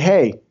chose to say,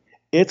 hey,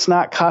 it's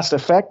not cost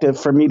effective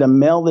for me to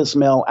mail this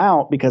mail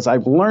out because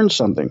I've learned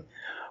something.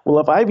 Well,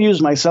 if I've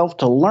used myself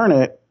to learn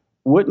it,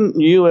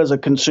 wouldn't you as a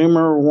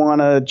consumer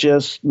want to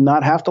just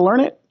not have to learn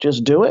it?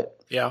 Just do it?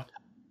 Yeah.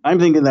 I'm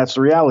thinking that's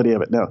the reality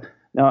of it.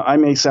 Now I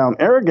may sound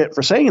arrogant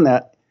for saying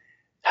that.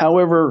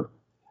 However,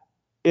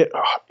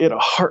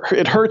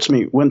 it hurts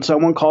me when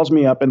someone calls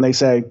me up and they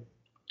say,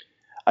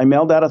 I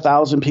mailed out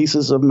 1,000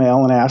 pieces of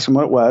mail, and I ask them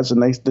what it was,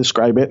 and they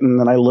describe it, and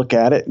then I look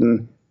at it,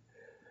 and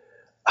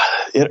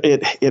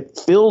it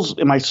fills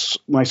in my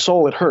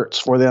soul. It hurts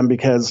for them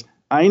because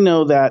I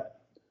know that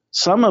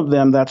some of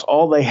them, that's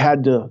all they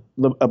had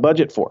a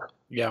budget for.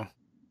 Yeah.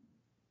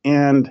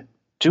 And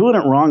doing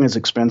it wrong is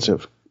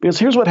expensive because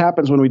here's what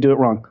happens when we do it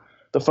wrong.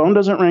 The phone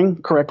doesn't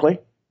ring correctly.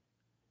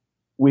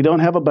 We don't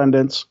have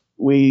abundance.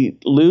 We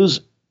lose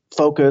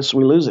focus.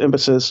 We lose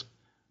emphasis.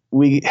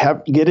 We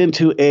get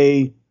into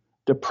a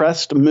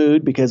depressed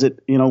mood because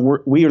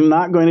we are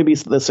not going to be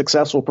the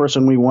successful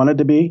person we wanted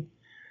to be.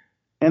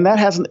 And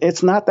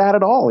it's not that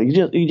at all.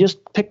 You just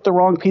picked the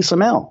wrong piece of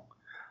mail.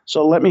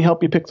 So let me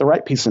help you pick the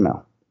right piece of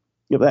mail,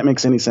 if that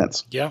makes any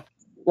sense. Yeah.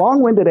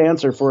 Long-winded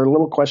answer for a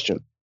little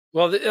question.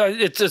 Well,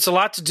 it's a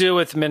lot to do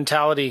with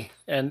mentality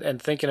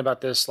and thinking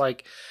about this.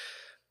 Like,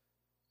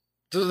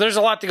 there's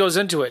a lot that goes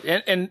into it.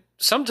 And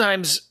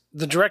sometimes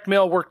the direct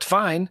mail worked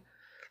fine,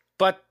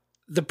 but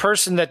the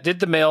person that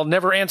did the mail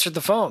never answered the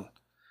phone.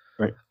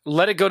 Right.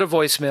 Let it go to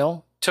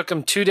voicemail. Took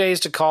them 2 days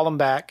to call them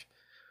back.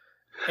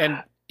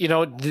 And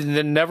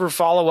then never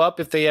follow up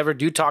if they ever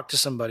do talk to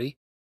somebody.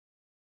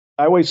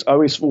 I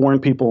always warn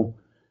people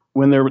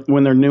when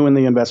they're new in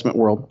the investment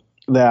world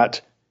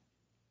that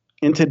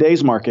in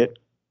today's market,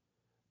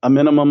 a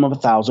minimum of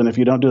 1,000. If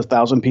you don't do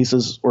 1,000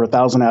 pieces or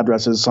 1,000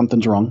 addresses,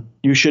 something's wrong.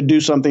 You should do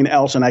something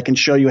else, and I can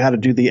show you how to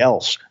do the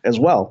else as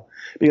well.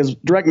 Because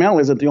direct mail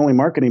isn't the only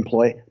marketing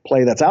play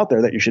that's out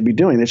there that you should be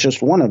doing. It's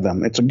just one of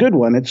them. It's a good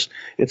one. But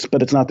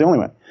it's not the only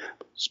one.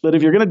 But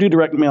if you're going to do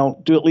direct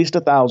mail, do at least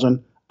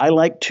 1,000. I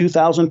like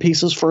 2,000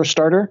 pieces for a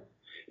starter.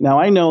 Now,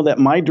 I know that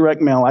my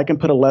direct mail, I can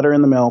put a letter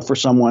in the mail for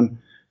someone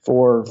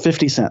for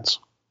 50 cents.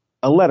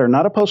 A letter,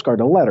 not a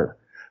postcard, a letter.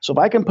 So if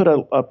I can put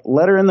a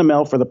letter in the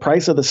mail for the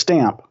price of the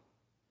stamp,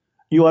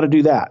 you ought to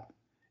do that.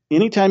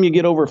 Anytime you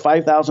get over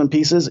 5,000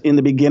 pieces in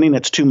the beginning,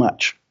 it's too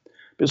much.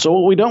 So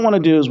what we don't want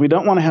to do is we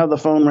don't want to have the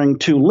phone ring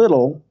too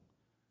little,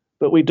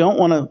 but we don't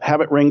want to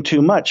have it ring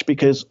too much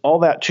because all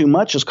that too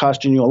much is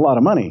costing you a lot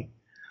of money.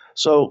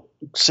 So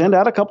send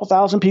out a couple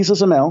thousand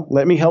pieces of mail.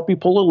 Let me help you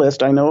pull a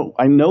list. I know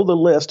the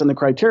list and the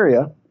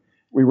criteria.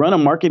 We run a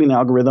marketing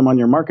algorithm on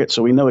your market,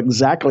 so we know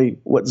exactly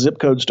what zip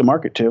codes to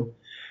market to.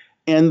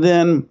 And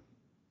then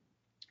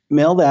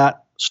mail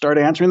that, start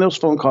answering those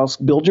phone calls,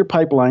 build your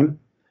pipeline,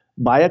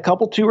 buy a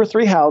couple, 2 or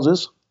 3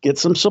 houses, get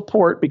some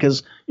support,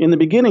 because in the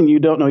beginning, you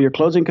don't know your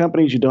closing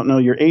companies, you don't know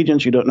your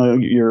agents, you don't know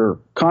your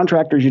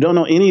contractors, you don't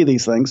know any of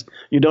these things.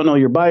 You don't know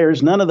your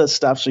buyers, none of this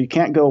stuff. So you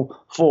can't go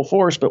full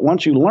force. But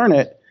once you learn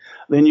it,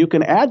 then you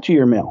can add to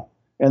your mail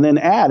and then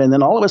add. And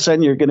then all of a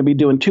sudden, you're going to be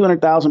doing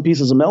 200,000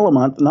 pieces of mail a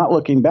month, not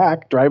looking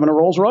back, driving a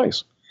Rolls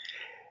Royce.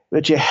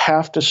 But you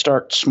have to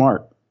start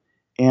smart.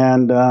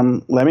 And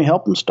let me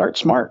help them start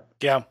smart.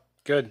 Yeah,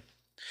 good.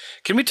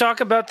 Can we talk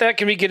about that?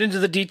 Can we get into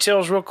the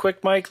details real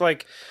quick, Mike?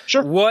 Like,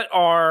 sure. What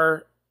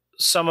are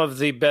some of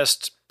the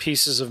best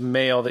pieces of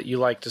mail that you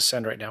like to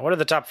send right now? What are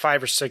the top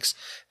 5 or 6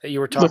 that you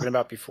were talking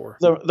about before?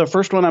 The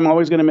first one I'm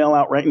always going to mail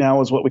out right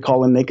now is what we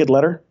call a naked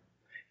letter.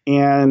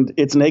 And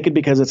it's naked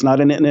because it's not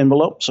in an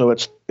envelope. So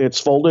it's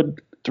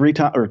folded 2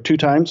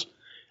 times,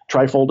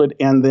 tri-folded,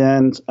 and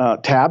then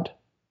tabbed.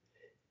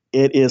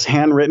 It is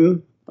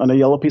handwritten on a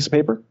yellow piece of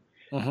paper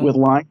with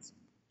lines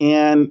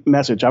and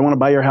message. I want to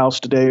buy your house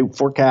today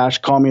for cash.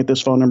 Call me at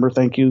this phone number.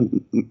 Thank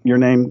you. Your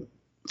name,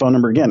 phone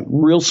number again.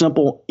 Real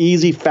simple,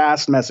 easy,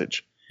 fast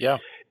message. Yeah.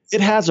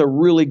 It has a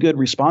really good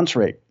response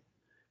rate.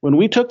 When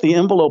we took the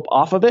envelope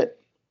off of it,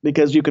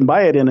 because you can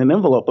buy it in an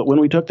envelope, but when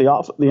we took the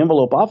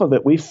envelope off of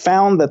it, we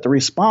found that the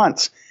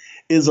response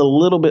is a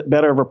little bit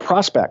better of a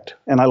prospect.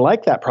 And I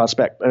like that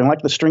prospect. I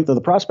like the strength of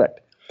the prospect.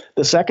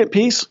 The second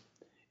piece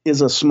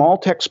is a small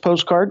text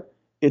postcard.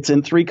 It's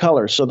in 3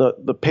 colors. So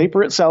the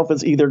paper itself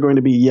is either going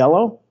to be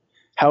yellow.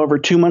 However,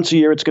 2 months a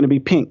year, it's going to be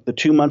pink. The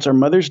 2 months are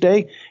Mother's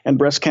Day and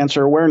Breast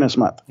Cancer Awareness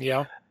Month.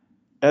 Yeah.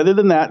 Other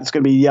than that, it's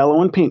going to be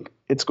yellow and pink.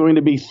 It's going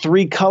to be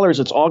 3 colors.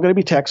 It's all going to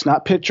be text,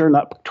 not picture,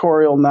 not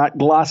pictorial, not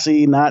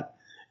glossy, not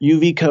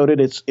UV coated.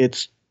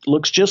 It's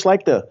looks just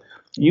like the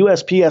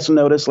USPS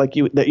notice that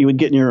you would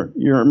get in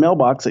your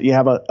mailbox that you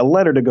have a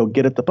letter to go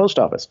get at the post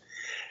office.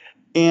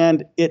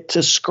 And it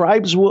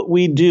describes what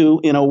we do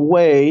in a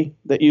way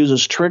that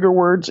uses trigger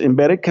words,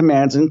 embedded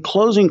commands, and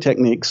closing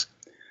techniques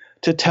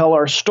to tell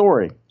our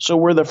story. So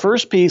where the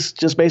first piece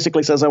just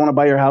basically says, I want to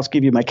buy your house,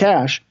 give you my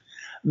cash,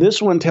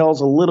 this one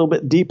tells a little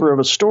bit deeper of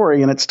a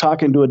story, and it's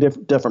talking to a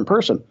different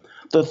person.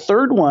 The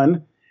third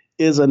one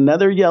is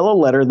another yellow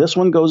letter. This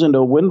one goes into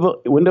a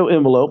window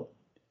envelope.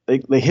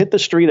 They hit the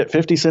street at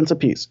 50 cents a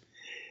piece.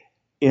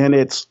 And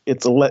it's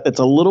a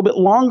little bit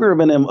longer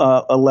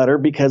of a letter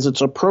because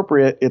it's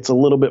appropriate. It's a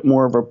little bit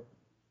more of a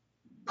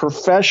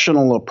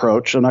professional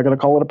approach. I'm not going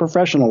to call it a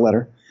professional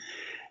letter.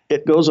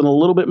 It goes in a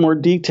little bit more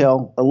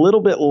detail, a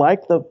little bit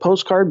like the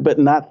postcard, but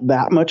not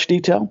that much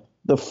detail.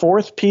 The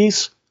fourth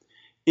piece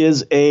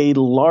is a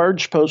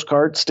large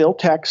postcard, still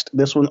text.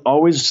 This one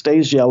always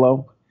stays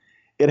yellow.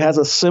 It has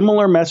a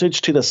similar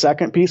message to the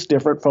second piece,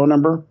 different phone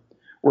number.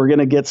 We're going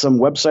to get some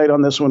website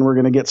on this one. We're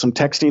going to get some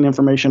texting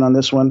information on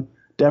this one.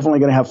 Definitely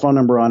going to have phone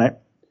number on it.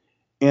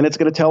 And it's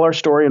going to tell our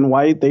story and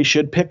why they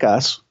should pick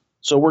us.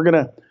 So we're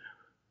going to,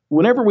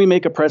 whenever we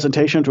make a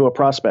presentation to a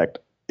prospect,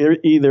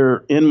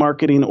 either in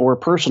marketing or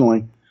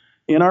personally,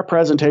 in our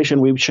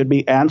presentation, we should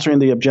be answering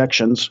the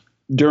objections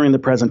during the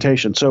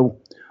presentation. So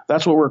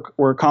that's what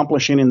we're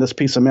accomplishing in this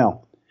piece of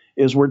mail,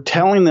 is we're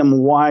telling them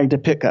why to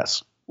pick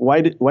us,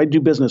 why do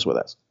business with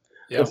us.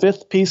 Yep. The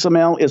fifth piece of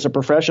mail is a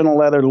professional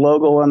leather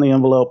logo on the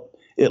envelope.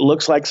 It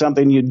looks like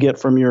something you'd get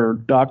from your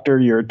doctor,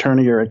 your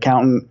attorney, your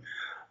accountant,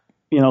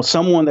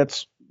 someone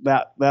that's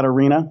that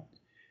arena.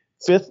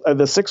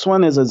 The sixth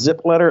one is a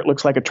zip letter. It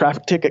looks like a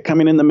traffic ticket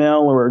coming in the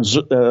mail or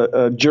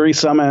a jury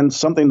summons,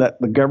 something that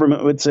the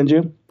government would send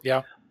you.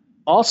 Yeah.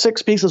 All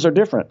 6 pieces are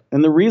different.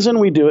 And the reason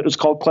we do it is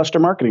called cluster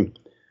marketing,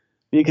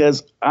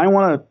 because I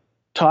want to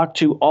talk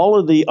to all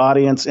of the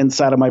audience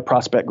inside of my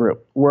prospect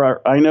group,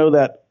 where I know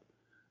that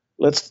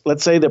let's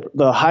say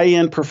the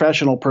high-end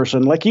professional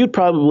person, like you'd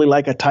probably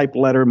like a typed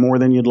letter more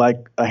than you'd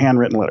like a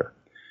handwritten letter.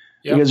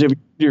 Yep. Because you have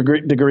your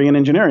degree in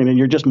engineering and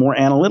you're just more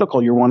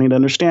analytical. You're wanting to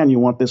understand. You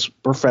want this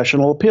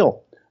professional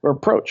appeal or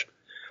approach.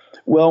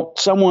 Well,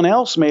 someone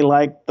else may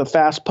like the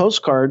fast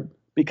postcard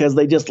because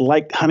they just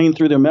like hunting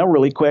through their mail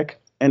really quick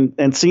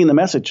and seeing the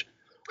message.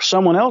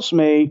 Someone else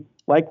may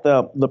like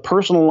the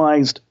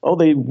personalized,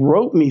 they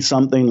wrote me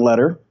something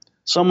letter.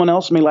 Someone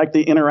else may like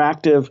the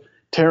interactive,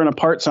 tearing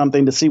apart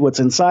something to see what's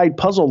inside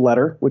puzzle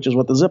letter, which is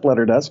what the zip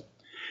letter does.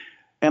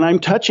 And I'm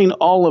touching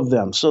all of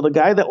them. So the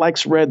guy that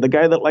likes red, the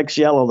guy that likes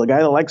yellow, the guy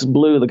that likes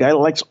blue, the guy that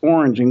likes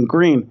orange and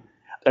green,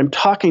 I'm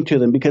talking to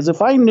them, because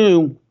if I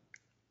knew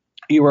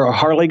you were a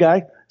Harley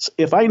guy,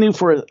 if I knew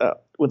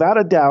without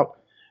a doubt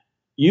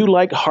you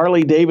like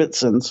Harley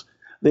Davidsons,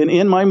 then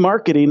in my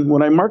marketing,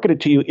 when I market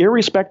it to you,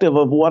 irrespective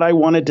of what I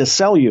wanted to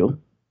sell you,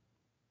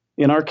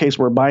 in our case,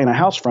 we're buying a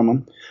house from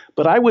them,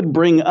 but I would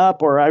bring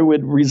up or I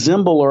would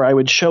resemble or I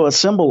would show a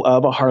symbol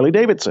of a Harley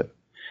Davidson.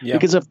 Yeah.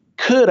 Because if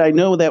I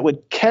know that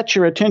would catch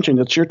your attention.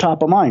 It's your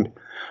top of mind.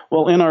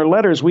 Well, in our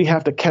letters, we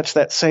have to catch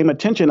that same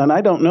attention, and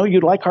I don't know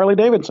you'd like Harley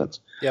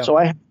Davidsons. Yeah. So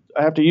I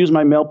have to use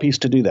my mail piece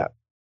to do that.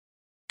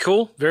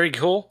 Cool. Very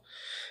cool.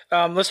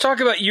 Let's talk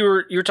about, you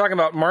were talking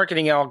about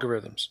marketing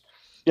algorithms.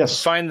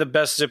 Yes. Find the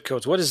best zip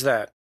codes. What is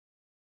that?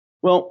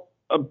 Well,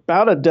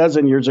 about a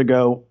dozen years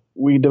ago,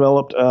 we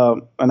developed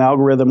an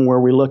algorithm where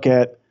we look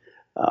at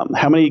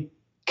how many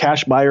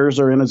cash buyers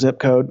are in a zip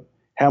code,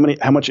 how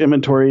much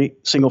inventory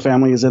single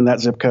family is in that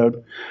zip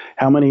code,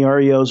 how many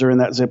REOs are in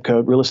that zip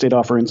code, real estate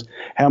offerings,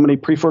 how many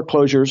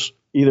pre-foreclosures,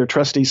 either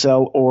trustee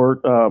sale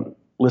or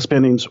list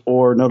pendings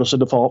or notice of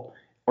default,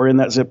 are in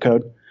that zip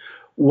code,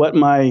 what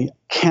my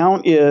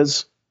count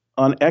is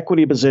on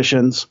equity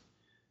positions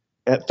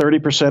at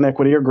 30%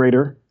 equity or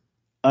greater,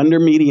 under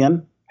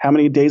median, how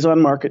many days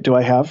on market do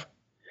I have?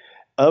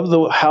 Of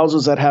the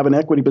houses that have an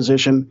equity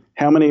position,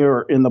 how many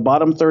are in the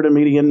bottom third of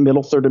median,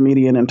 middle third of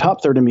median, and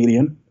top third of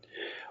median?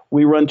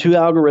 We run two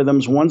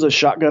algorithms. One's a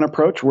shotgun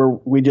approach where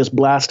we just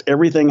blast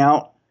everything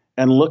out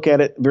and look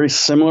at it very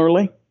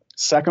similarly.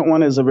 Second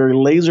one is a very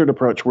lasered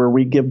approach where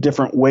we give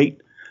different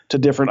weight to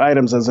different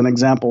items. As an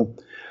example,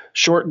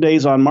 short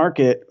days on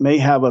market may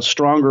have a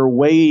stronger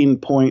weighing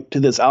point to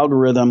this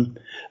algorithm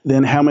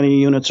than how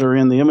many units are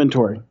in the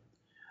inventory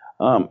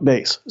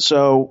base.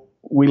 So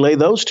we lay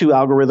those two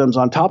algorithms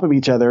on top of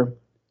each other,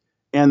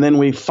 and then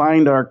we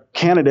find our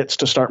candidates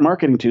to start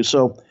marketing to.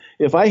 So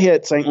if I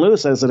hit St.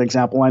 Louis as an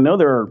example, I know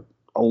there are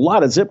a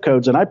lot of zip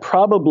codes, and I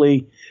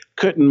probably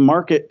couldn't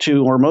market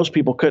to, or most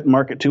people couldn't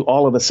market to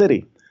all of a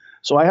city.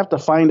 So I have to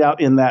find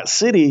out in that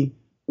city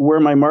where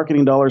my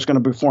marketing dollar is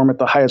going to perform at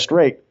the highest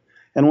rate.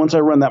 And once I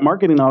run that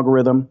marketing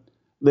algorithm,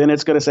 then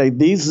it's going to say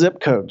these zip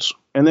codes.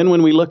 And then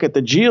when we look at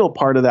the geo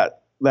part of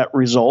that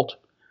result,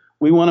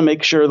 we want to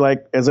make sure,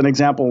 like, as an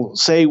example,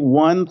 say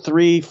 1,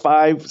 3,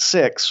 5,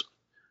 6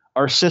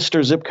 are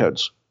sister zip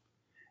codes,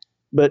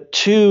 but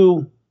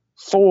 2,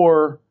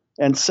 4,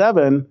 and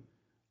 7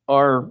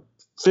 are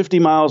 50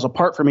 miles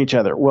apart from each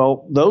other.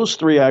 Well, those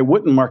three I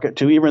wouldn't market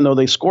to, even though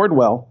they scored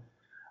well.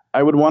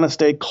 I would want to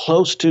stay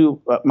close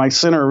to my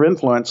center of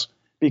influence,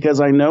 because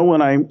I know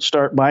when I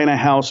start buying a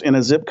house in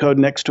a zip code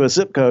next to a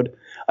zip code,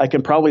 I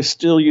can probably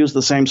still use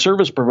the same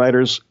service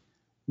providers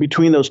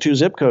between those two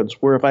zip codes.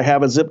 Where if I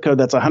have a zip code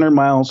that's 100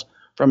 miles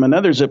from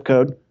another zip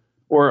code,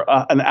 or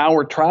an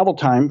hour travel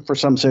time for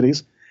some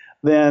cities,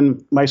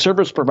 then my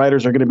service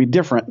providers are going to be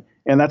different.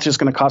 And that's just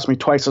going to cost me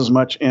twice as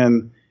much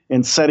in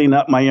setting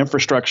up my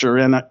infrastructure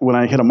and when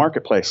I hit a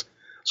marketplace.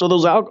 So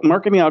those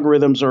marketing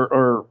algorithms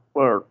are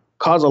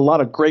cause a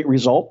lot of great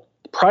result.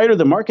 Prior to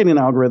the marketing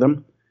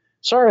algorithm,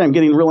 sorry, I'm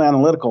getting really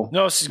analytical.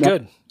 No, this is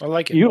good. I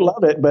like it. You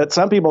love it, but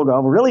some people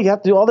go, really, you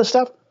have to do all this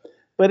stuff?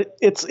 But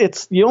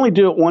it's you only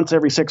do it once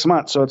every 6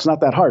 months, so it's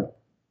not that hard.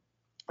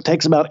 It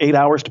takes about 8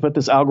 hours to put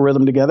this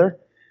algorithm together,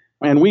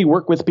 and we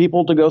work with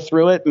people to go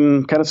through it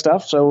and kind of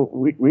stuff, so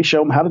we show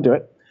them how to do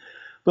it.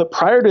 But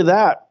prior to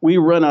that, we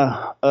run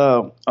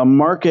a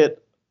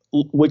market,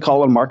 we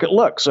call it a market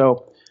look.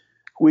 So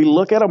we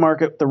look at a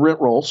market, the rent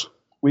rolls.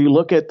 We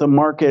look at the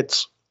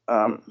market's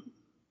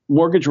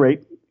mortgage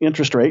rate,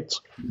 interest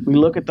rates. We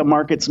look at the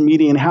market's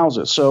median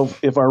houses. So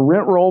if our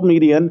rent roll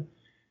median,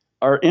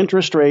 our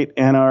interest rate,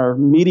 and our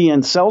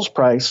median sales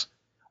price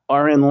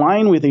are in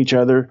line with each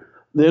other,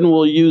 then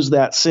we'll use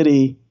that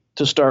city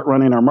to start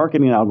running our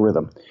marketing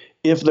algorithm.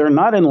 If they're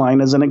not in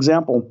line, as an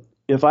example,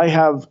 if I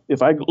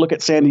look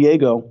at San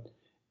Diego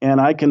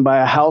and I can buy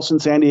a house in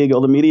San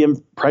Diego, the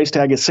median price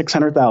tag is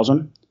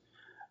 $600,000.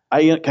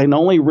 I can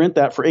only rent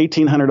that for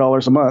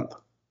 $1,800 a month,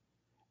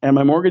 and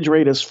my mortgage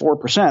rate is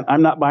 4%.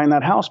 I'm not buying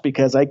that house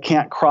because I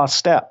can't cross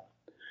step.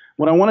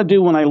 What I want to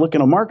do when I look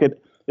in a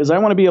market is I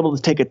want to be able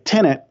to take a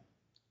tenant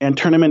and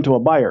turn him into a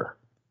buyer.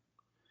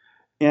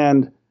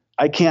 And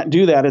I can't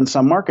do that in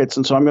some markets.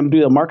 And so I'm going to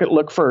do the market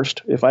look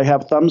first. If I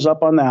have thumbs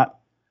up on that,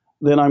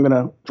 then I'm going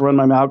to run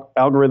my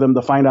algorithm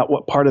to find out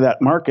what part of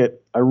that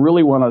market I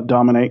really want to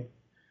dominate,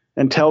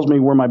 and tells me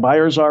where my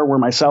buyers are, where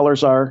my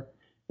sellers are,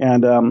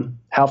 and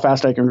how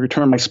fast I can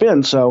return my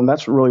spend. So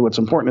that's really what's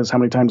important, is how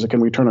many times I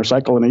can return our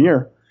cycle in a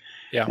year.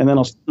 Yeah. And then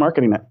I'll start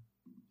marketing it.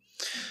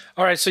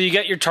 All right. So you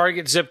get your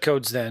target zip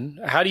codes then.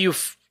 How do you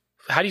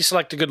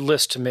select a good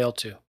list to mail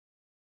to?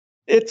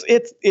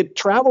 It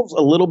travels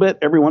a little bit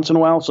every once in a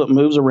while, so it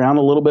moves around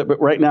a little bit.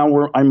 But right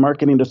now I'm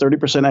marketing to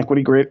 30%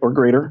 equity or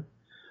greater,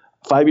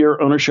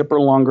 5-year ownership or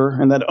longer.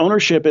 And that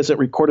ownership isn't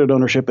recorded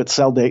ownership, it's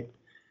sell date.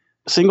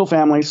 Single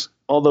families,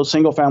 although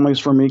single families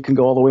for me can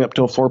go all the way up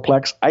to a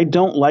 4-plex. I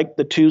don't like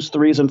the 2s,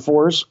 3s, and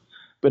 4s,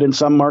 but in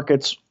some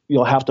markets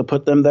you'll have to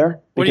put them there.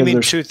 What do you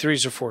mean 2,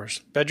 3s, or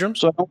 4s? Bedrooms?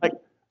 So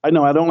I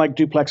don't like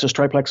duplexes,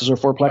 triplexes,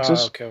 or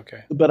 4-plexes.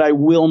 Okay. But I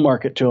will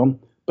market to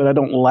them, but I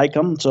don't like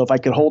them. So if I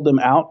could hold them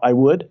out, I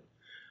would.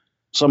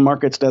 Some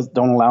markets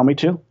don't allow me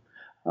to.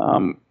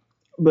 And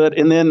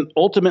then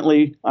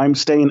ultimately I'm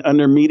staying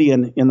under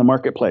median in the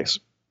marketplace,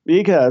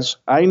 because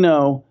I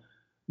know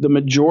the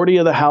majority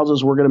of the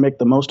houses we're going to make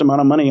the most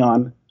amount of money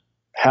on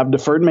have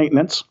deferred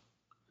maintenance.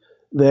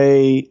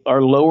 They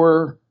are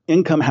lower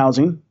income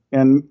housing,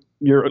 and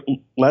your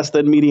less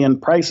than median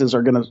prices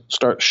are going to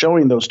start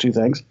showing those two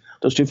things,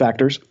 those two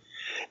factors.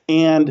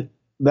 And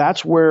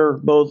that's where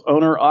both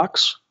owner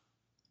ocs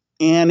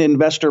and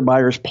investor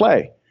buyers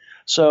play.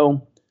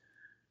 So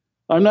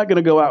I'm not going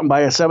to go out and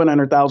buy a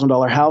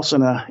 $700,000 house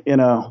in a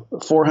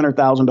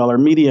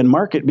 $400,000 median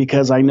market,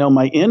 because I know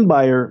my end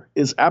buyer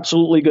is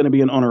absolutely going to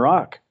be an owner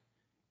occ.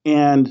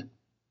 and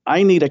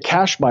I need a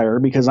cash buyer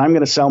because I'm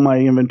going to sell my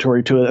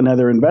inventory to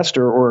another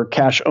investor or a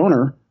cash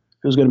owner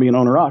who's going to be an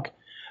owner-occ,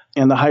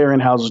 and the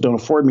higher-end houses don't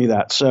afford me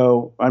that.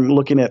 So I'm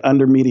looking at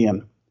under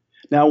median.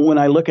 Now, when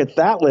I look at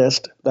that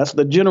list, that's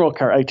the general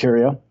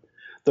criteria.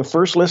 The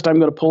first list I'm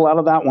going to pull out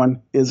of that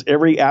one is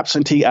every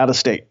absentee out of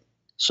state.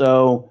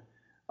 So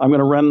I'm going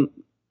to run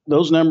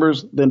those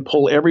numbers, then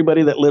pull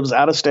everybody that lives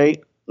out of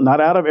state, not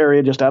out of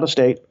area, just out of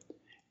state.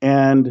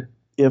 And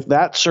if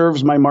that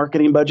serves my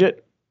marketing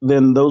budget,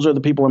 then those are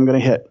the people I'm going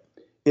to hit.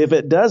 If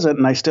it doesn't,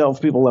 and I still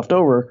have people left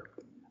over,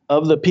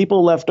 of the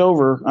people left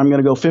over, I'm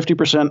going to go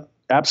 50%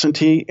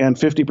 absentee and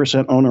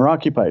 50% owner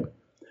occupied.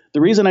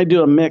 The reason I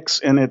do a mix,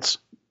 and it's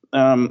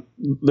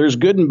there's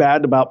good and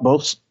bad about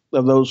both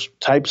of those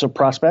types of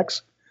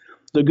prospects.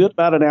 The good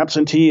about an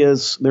absentee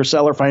is they're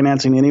seller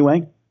financing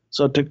anyway.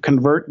 So to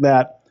convert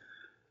that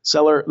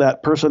seller,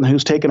 that person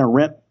who's taken a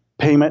rent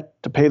payment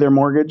to pay their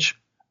mortgage,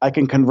 I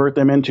can convert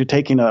them into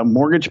taking a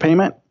mortgage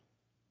payment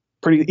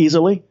pretty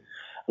easily.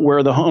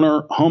 Where the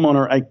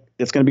homeowner,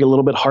 it's going to be a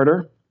little bit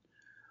harder.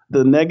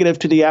 The negative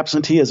to the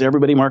absentee is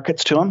everybody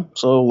markets to them.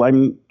 So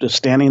I'm just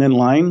standing in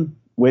line,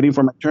 waiting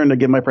for my turn to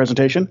give my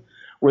presentation.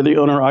 Where the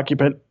owner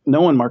occupant, no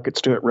one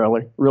markets to it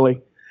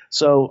really.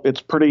 So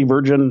it's pretty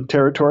virgin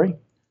territory.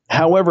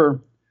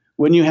 However,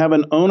 when you have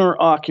an owner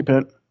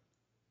occupant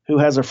who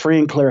has a free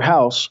and clear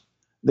house,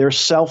 they're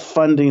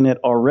self-funding it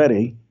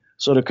already.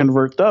 So to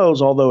convert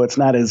those, although it's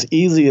not as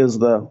easy as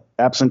the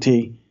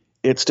absentee,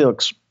 it's still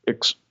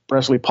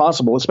expressly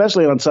possible,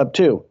 especially on sub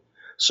 2.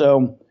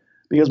 So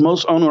because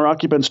most owner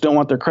occupants don't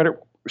want their credit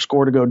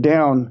score to go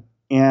down,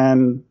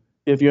 and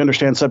if you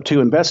understand sub 2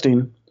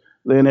 investing,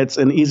 then it's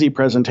an easy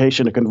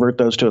presentation to convert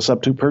those to a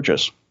sub 2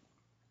 purchase.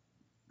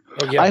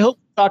 Oh, yeah. I hope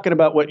you're talking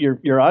about what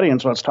your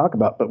audience wants to talk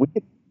about, but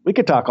we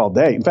could talk all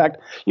day. In fact,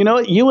 you know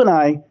what? You and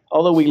I,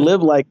 although we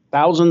live like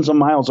thousands of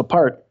miles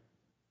apart,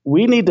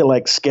 we need to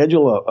like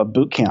schedule a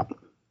boot camp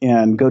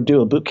and go do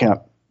a boot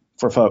camp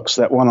for folks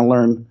that want to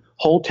learn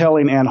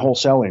wholesaling and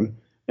wholesaling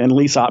and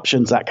lease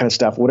options, that kind of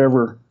stuff,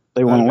 whatever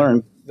they want to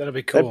learn. That'll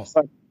be cool.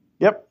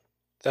 Yep.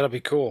 That'll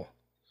be cool.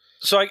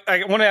 So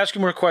I want to ask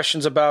you more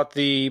questions about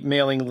the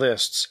mailing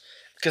lists,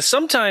 because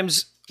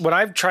sometimes when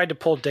I've tried to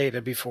pull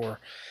data before,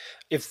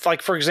 if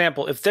like, for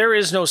example, if there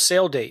is no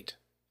sale date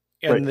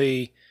in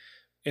the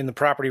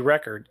property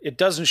record, it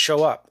doesn't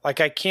show up.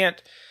 Like I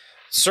can't,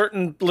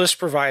 certain list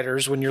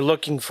providers, when you're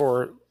looking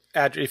for,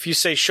 if you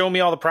say, show me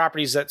all the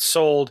properties that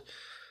sold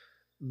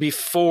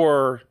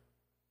before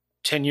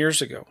 10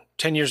 years ago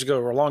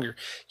or longer,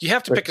 you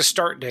have to pick a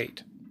start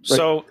date. Right.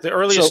 So the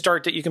earliest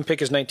start date you can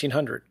pick is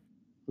 1900.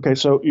 Okay.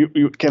 So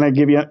can I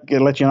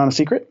let you in on a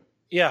secret?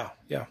 Yeah.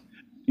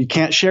 You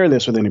can't share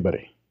this with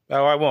anybody.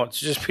 Oh, I won't. It's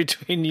just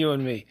between you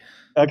and me.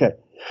 Okay.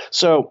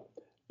 So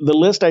the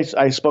list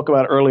I spoke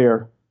about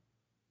earlier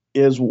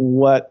is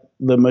what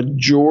the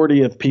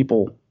majority of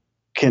people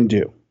can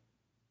do.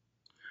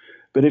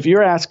 But if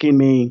you're asking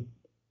me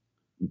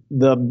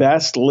the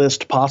best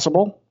list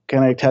possible,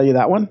 can I tell you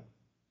that one?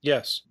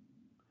 Yes.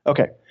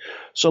 Okay.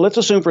 So let's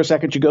assume for a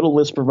second you go to a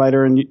list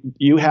provider and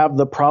you have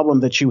the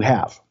problem that you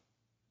have,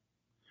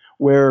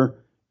 where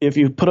if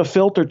you put a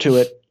filter to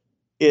it,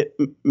 it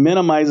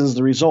minimizes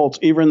the results,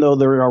 even though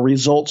there are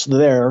results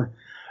there.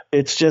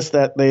 It's just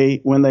that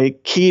when they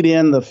keyed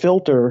in the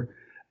filter,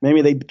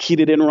 maybe they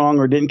keyed it in wrong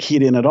or didn't key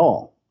it in at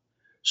all.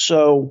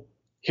 So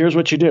here's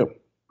what you do.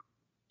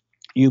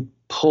 You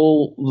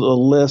pull the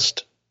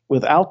list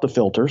without the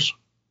filters.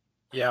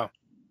 Yeah.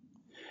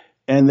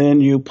 And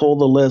then you pull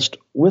the list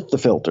with the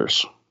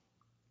filters.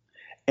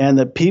 And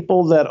the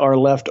people that are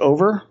left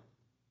over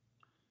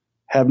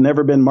have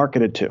never been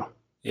marketed to.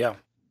 Yeah.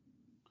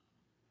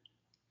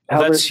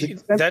 Well,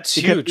 that's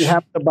huge. You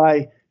have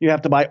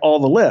to buy all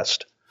the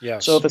list.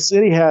 Yes. So if a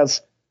city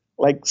has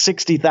like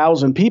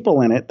 60,000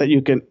 people in it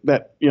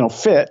that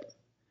fit,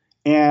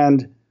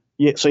 and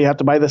so you have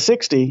to buy the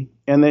 60,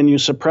 and then you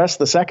suppress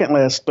the second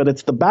list, but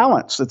it's the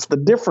balance, it's the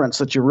difference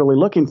that you're really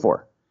looking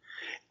for.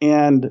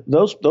 And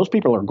those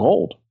people are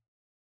gold.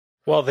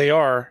 Well, they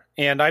are,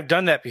 and I've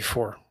done that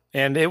before,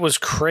 and it was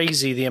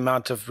crazy the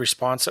amount of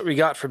response that we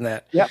got from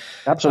that. Yeah,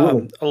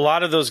 absolutely. A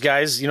lot of those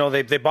guys,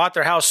 they bought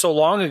their house so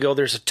long ago,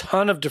 there's a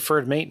ton of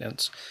deferred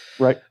maintenance.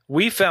 Right.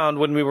 We found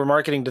when we were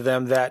marketing to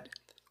them that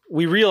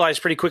we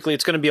realized pretty quickly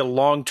it's going to be a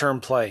long-term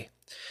play,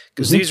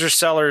 because these are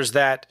sellers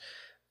that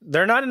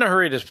they're not in a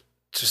hurry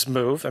to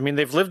move. I mean,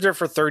 they've lived there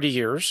for 30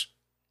 years,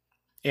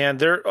 and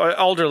they're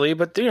elderly,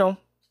 but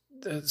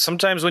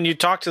sometimes when you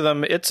talk to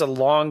them, it's a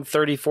long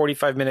 30,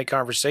 45-minute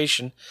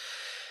conversation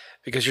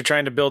because you're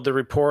trying to build the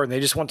rapport and they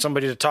just want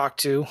somebody to talk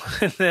to.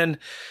 And then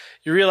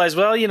you realize,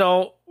 well,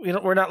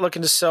 we're not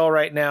looking to sell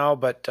right now,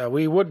 but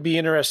we would be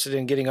interested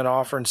in getting an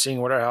offer and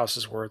seeing what our house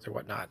is worth or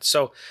whatnot.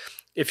 So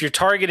if you're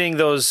targeting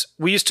those,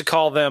 we used to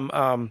call them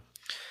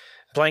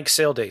blank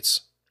sale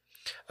dates.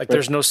 Like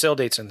there's no sale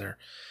dates in there.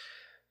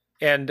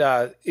 And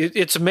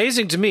it's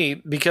amazing to me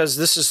because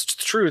this is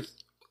truth.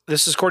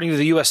 This is according to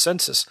the U.S.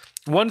 Census.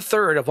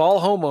 1/3 of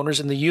all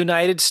homeowners in the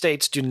United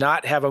States do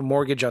not have a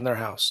mortgage on their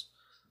house.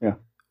 Yeah.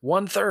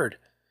 1/3.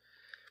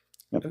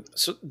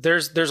 So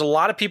there's a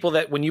lot of people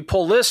that when you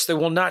pull lists, they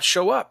will not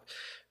show up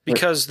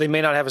because they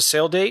may not have a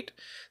sale date.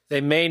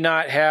 They may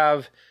not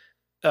have,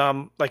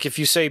 like if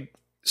you say,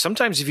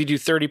 sometimes if you do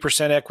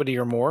 30% equity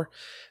or more,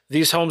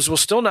 these homes will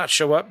still not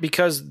show up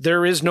because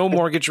there is no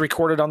mortgage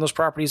recorded on those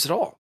properties at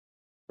all.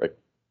 Right.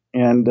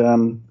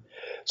 And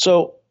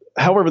so,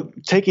 however,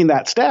 taking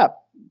that step,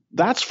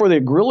 that's for the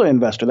guerrilla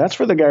investor. That's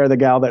for the guy or the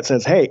gal that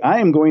says, hey, I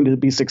am going to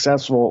be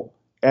successful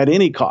at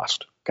any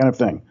cost kind of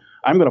thing.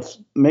 I'm going to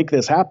make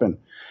this happen.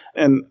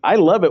 And I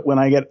love it when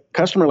I get a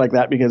customer like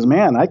that because,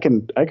 man, I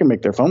can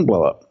make their phone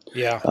blow up.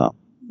 Yeah.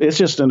 It's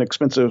just an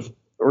expensive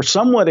or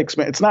somewhat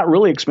expensive. It's not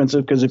really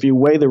expensive because if you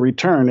weigh the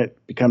return, it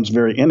becomes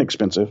very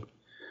inexpensive.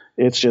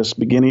 It's just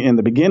in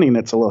the beginning,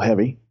 it's a little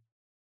heavy.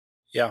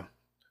 Yeah.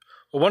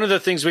 Well, one of the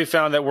things we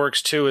found that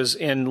works too is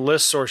in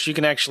ListSource, you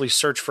can actually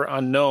search for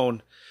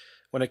unknown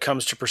when it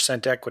comes to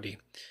percent equity.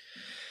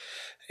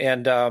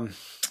 And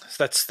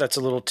that's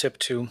a little tip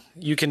too.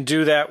 You can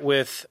do that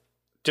with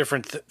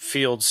different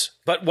fields.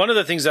 But one of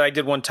the things that I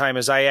did one time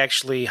is I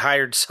actually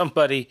hired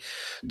somebody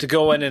to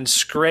go in and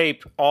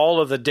scrape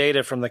all of the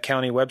data from the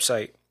county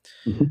website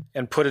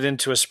and put it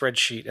into a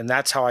spreadsheet. And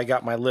that's how I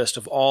got my list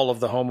of all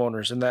of the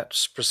homeowners in that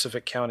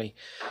specific county.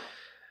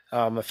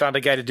 I found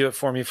a guy to do it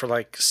for me for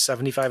like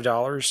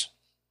 $75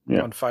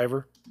 on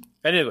Fiverr.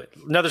 Anyway,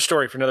 another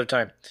story for another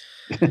time.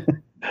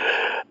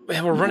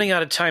 Man, we're running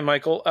out of time,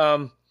 Michael.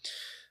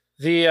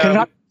 Can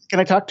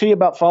I talk to you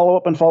about follow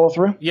up and follow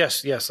through?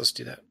 Yes, let's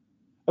do that.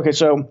 Okay,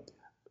 so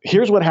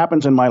here's what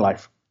happens in my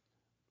life.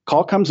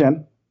 Call comes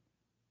in,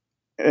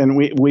 and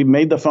we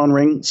made the phone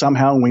ring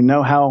somehow, and we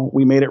know how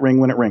we made it ring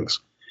when it rings.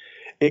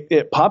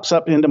 It pops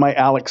up into my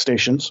Alex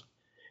stations,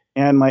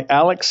 and my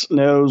Alex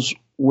knows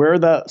where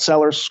the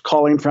seller's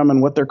calling from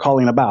and what they're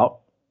calling about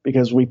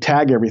because we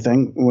tag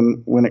everything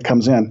when it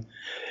comes in.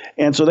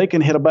 And so they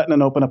can hit a button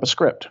and open up a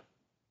script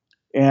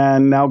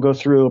and now go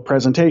through a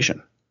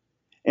presentation.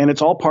 And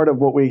it's all part of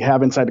what we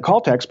have inside the call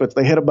text, but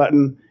they hit a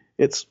button,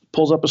 it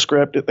pulls up a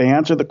script, they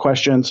answer the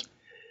questions.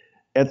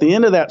 At the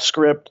end of that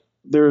script,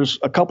 there's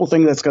a couple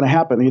things that's going to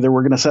happen. Either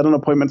we're going to set an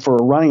appointment for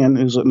Ryan,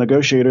 who's a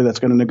negotiator that's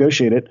going to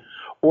negotiate it,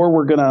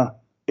 or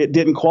it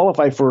didn't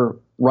qualify for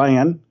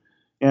Ryan,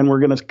 and we're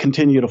going to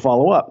continue to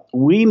follow up.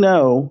 We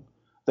know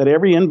that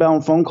every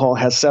inbound phone call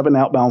has 7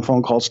 outbound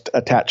phone calls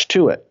attached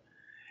to it.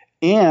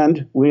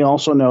 And we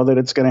also know that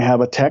it's going to have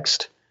a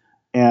text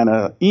and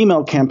an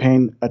email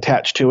campaign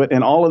attached to it,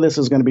 and all of this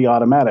is going to be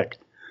automatic.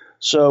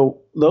 So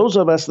those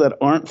of us that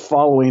aren't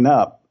following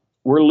up,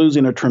 we're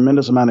losing a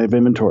tremendous amount of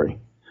inventory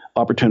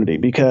opportunity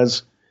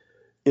because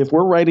if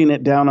we're writing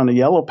it down on a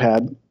yellow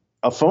pad,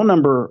 a phone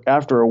number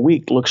after a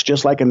week looks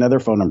just like another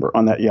phone number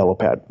on that yellow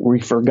pad.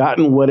 We've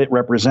forgotten what it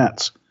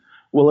represents.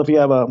 Well, if you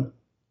have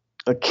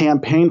a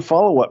campaign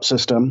follow-up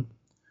system,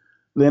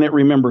 then it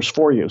remembers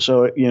for you.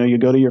 So, you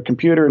go to your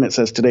computer and it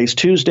says today's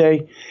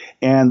Tuesday,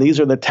 and these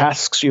are the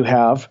tasks you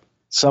have.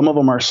 Some of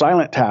them are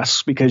silent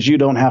tasks because you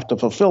don't have to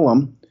fulfill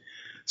them.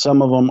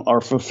 Some of them are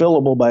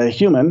fulfillable by a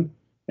human,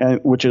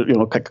 which is,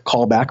 like a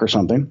callback or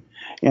something.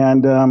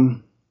 And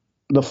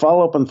the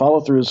follow-up and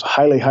follow-through is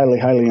highly, highly,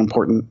 highly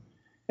important.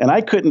 And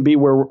I couldn't be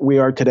where we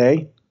are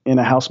today in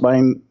a house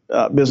buying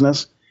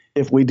business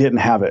if we didn't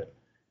have it,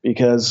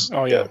 because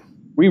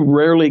we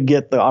rarely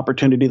get the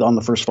opportunity on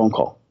the first phone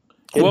call.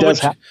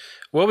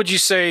 What would you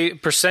say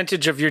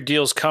percentage of your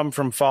deals come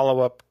from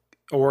follow-up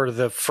or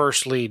the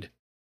first lead?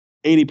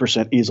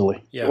 80%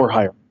 easily or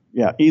higher.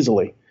 Yeah,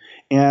 easily.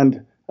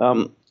 And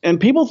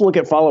people look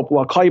at follow-up,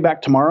 well, I'll call you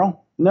back tomorrow.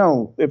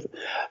 No,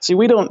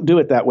 we don't do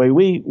it that way.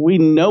 We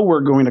know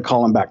we're going to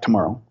call them back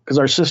tomorrow because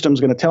our system's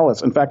going to tell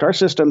us. In fact, our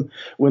system,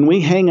 when we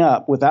hang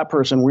up with that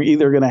person, we're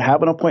either going to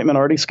have an appointment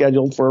already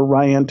scheduled for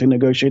Ryan to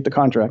negotiate the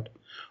contract,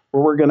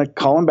 or we're going to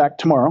call them back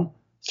tomorrow,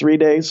 3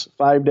 days,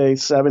 5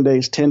 days, 7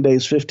 days, 10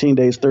 days, 15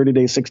 days, 30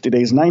 days, 60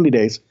 days, 90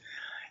 days.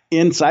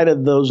 Inside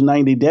of those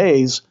 90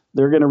 days,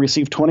 they're going to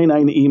receive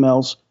 29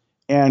 emails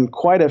and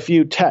quite a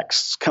few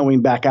texts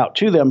coming back out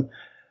to them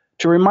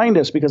to remind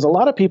us, because a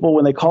lot of people,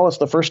 when they call us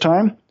the first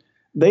time,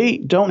 they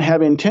don't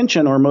have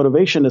intention or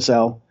motivation to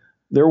sell.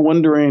 They're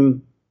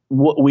wondering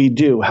what we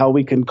do, how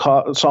we can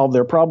solve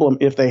their problem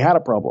if they had a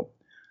problem.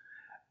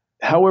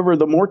 However,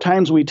 the more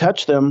times we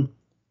touch them,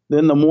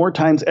 then the more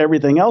times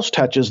everything else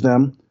touches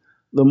them,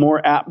 the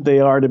more apt they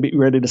are to be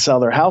ready to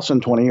sell their house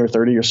in 20 or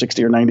 30 or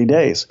 60 or 90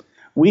 days.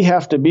 We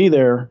have to be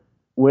there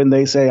when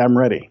they say, I'm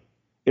ready.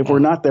 If we're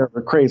not there,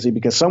 we're crazy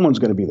because someone's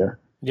going to be there.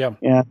 Yeah.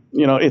 And,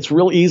 it's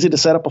real easy to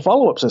set up a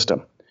follow-up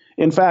system.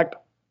 In fact,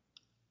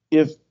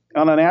 if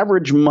on an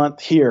average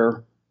month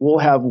here, we'll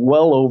have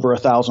well over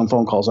 1,000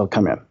 phone calls that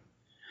come in.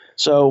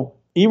 So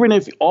even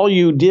if all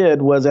you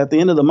did was at the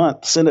end of the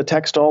month, send a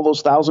text to all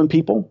those 1,000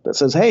 people that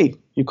says, hey,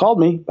 you called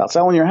me about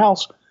selling your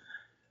house,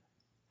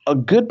 a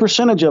good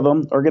percentage of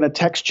them are going to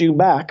text you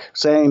back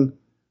saying,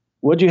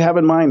 what do you have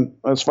in mind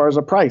as far as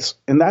a price?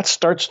 And that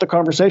starts the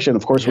conversation.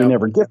 Of course, we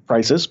never give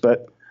prices,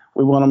 but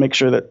we want to make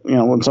sure that,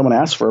 when someone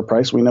asks for a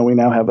price, we know we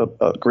now have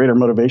a greater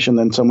motivation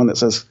than someone that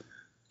says,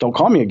 don't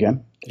call me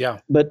again. Yeah.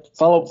 But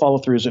follow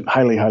through is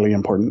highly, highly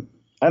important.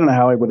 I don't know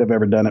how I would have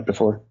ever done it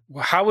before.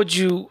 What would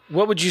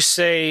you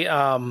say,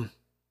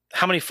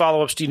 how many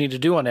follow-ups do you need to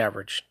do on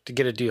average to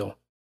get a deal?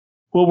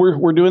 Well,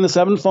 we're doing the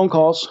 7 phone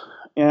calls,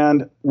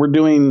 and we're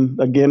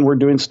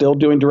still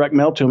doing direct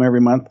mail to them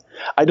every month.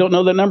 I don't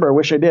know the number. I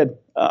wish I did.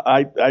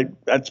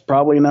 That's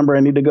probably a number I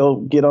need to go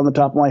get on the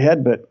top of my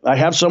head, but I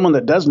have someone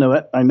that does know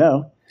it. I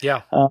know.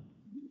 Yeah.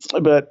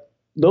 But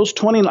those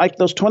 29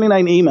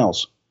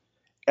 emails,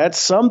 at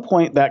some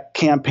point that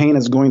campaign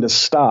is going to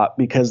stop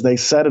because they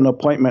set an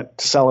appointment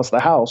to sell us the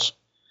house.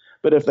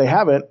 But if they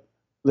haven't,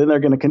 then they're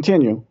going to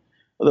continue.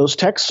 Those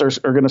texts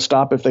are going to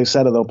stop if they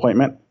set an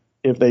appointment.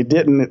 If they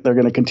didn't, they're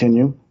going to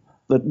continue.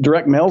 The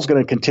direct mail is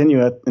going to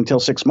continue until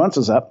 6 months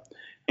is up,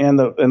 and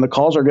the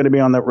calls are going to be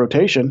on that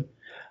rotation.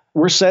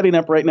 We're setting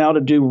up right now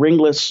to do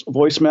ringless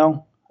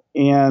voicemail,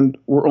 and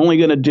we're only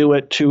going to do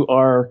it to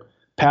our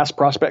past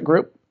prospect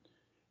group.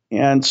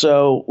 And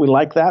so we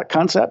like that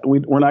concept.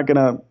 We're not going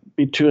to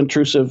be too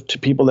intrusive to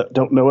people that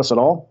don't know us at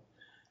all.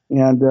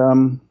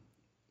 And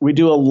we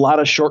do a lot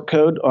of short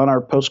code on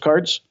our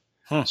postcards.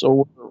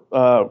 So,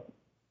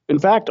 in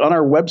fact, on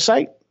our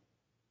website,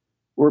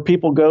 where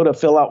people go to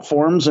fill out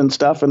forms and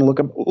stuff and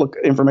look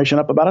information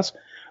up about us,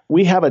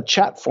 we have a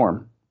chat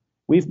form.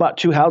 We've bought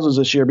 2 houses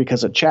this year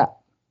because of chat.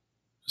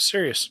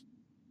 Serious.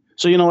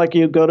 So, like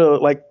you go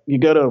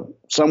to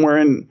somewhere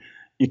and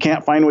you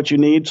can't find what you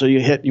need. So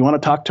you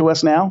want to talk to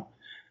us now?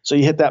 So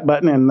you hit that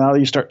button and now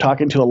you start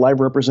talking to a live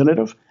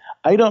representative.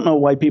 I don't know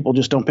why people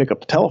just don't pick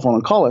up the telephone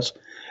and call us,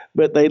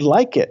 but they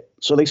like it.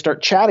 So they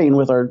start chatting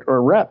with our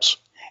reps,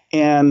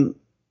 and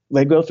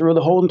they go through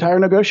the whole entire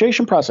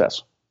negotiation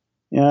process.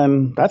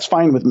 And that's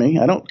fine with me.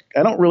 I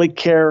don't really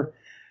care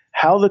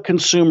how the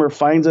consumer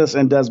finds us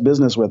and does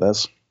business with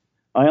us.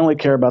 I only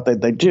care about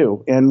that they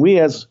do. And we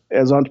as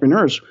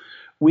entrepreneurs,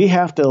 we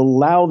have to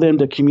allow them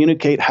to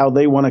communicate how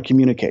they want to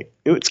communicate.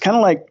 It's kind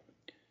of like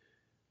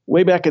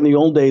way back in the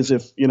old days,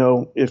 if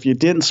you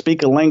didn't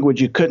speak a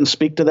language, you couldn't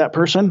speak to that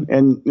person,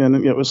 and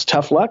it was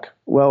tough luck.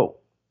 Well,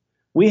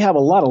 we have a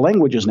lot of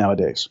languages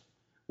nowadays.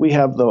 We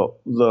have the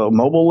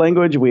mobile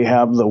language, we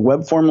have the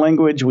web form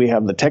language, we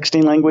have the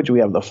texting language, we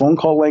have the phone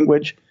call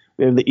language,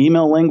 we have the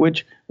email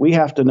language. We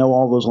have to know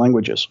all those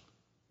languages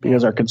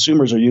because our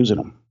consumers are using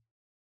them.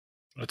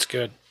 That's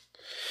good.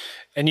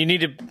 And you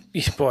need to,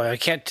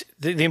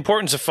 the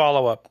importance of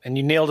follow-up, and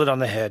you nailed it on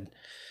the head.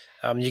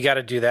 You got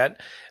to do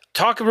that.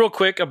 Talk real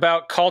quick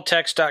about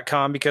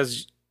calltext.com,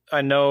 because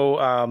I know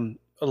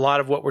a lot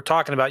of what we're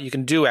talking about you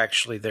can do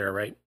actually there,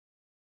 right?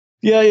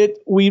 Yeah,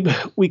 we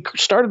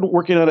started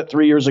working on it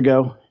 3 years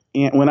ago,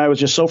 and when I was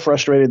just so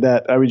frustrated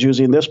that I was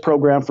using this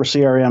program for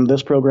CRM,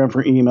 this program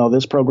for email,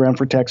 this program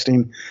for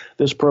texting,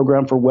 this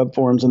program for web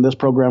forms, and this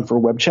program for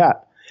web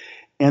chat,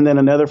 and then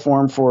another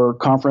form for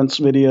conference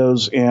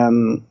videos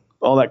and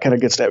all that kind of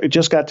good stuff. It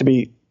just got to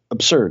be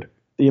absurd,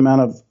 the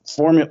amount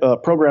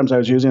of programs I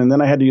was using, and then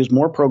I had to use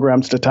more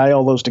programs to tie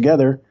all those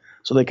together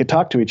so they could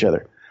talk to each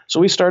other. So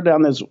we started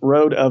down this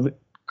road of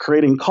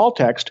creating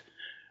CallText,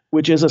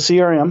 which is a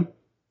CRM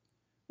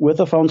with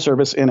a phone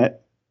service in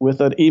it, with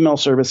an email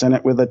service in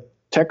it, with a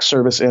text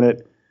service in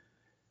it.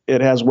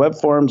 It has web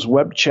forms,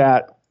 web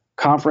chat,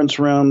 conference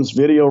rooms,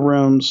 video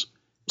rooms,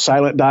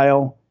 silent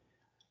dial,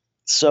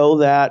 so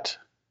that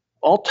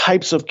all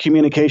types of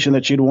communication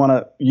that you'd want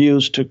to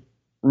use to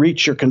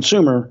reach your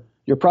consumer,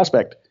 your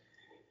prospect,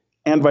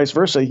 and vice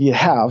versa, you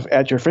have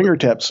at your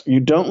fingertips. You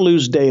don't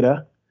lose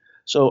data.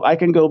 So I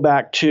can go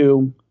back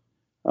to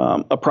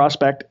a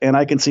prospect and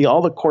I can see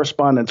all the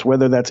correspondence,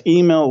 whether that's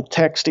email,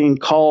 texting,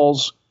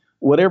 calls,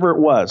 whatever it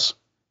was,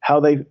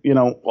 how they,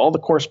 all the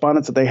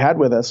correspondence that they had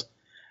with us.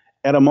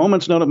 At a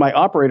moment's notice, my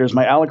operators,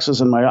 my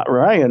Alexes and my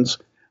Ryans,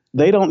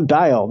 they don't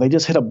dial. They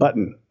just hit a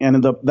button.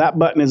 And that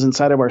button is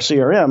inside of our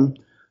CRM,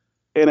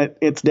 and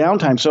it's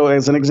downtime. So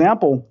as an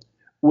example,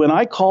 when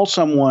I call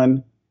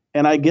someone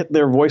and I get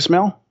their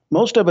voicemail,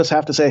 most of us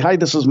have to say, "Hi,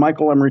 this is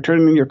Michael. I'm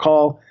returning your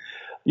call.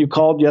 You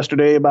called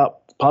yesterday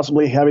about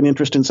possibly having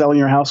interest in selling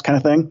your house," kind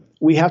of thing.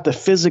 We have to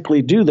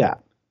physically do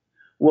that.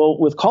 Well,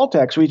 with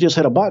CallText, we just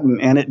hit a button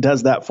and it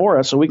does that for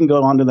us, so we can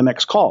go on to the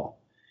next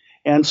call.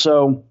 And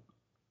so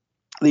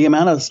the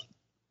amount of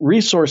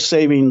resource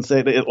savings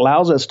that it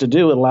allows us to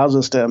do, it allows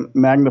us to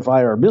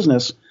magnify our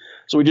business,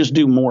 so we just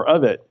do more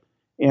of it.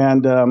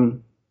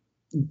 And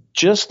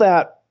just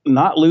that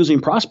not losing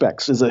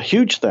prospects is a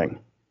huge thing.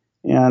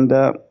 And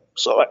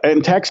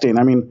texting,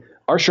 I mean,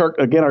 our short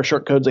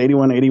code's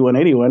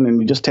 818181,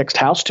 and you just text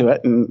house to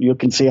it and you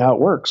can see how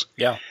it works.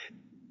 Yeah.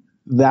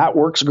 That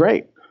works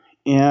great.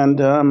 And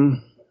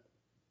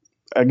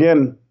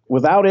again,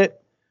 without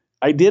it,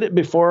 I did it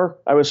before.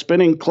 I was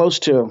spending close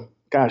to,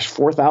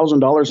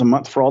 $4,000 a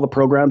month for all the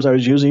programs I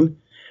was using,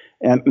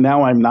 and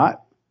now I'm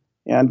not.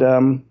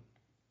 And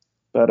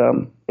but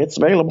it's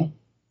available.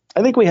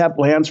 I think we have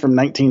plans from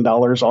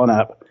 $19 on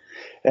up.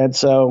 And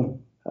so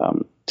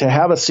to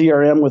have a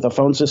CRM with a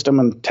phone system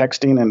and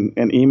texting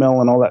and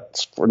email and all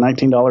that for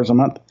 $19 a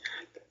month,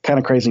 kind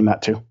of crazy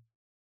not to.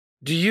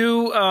 Do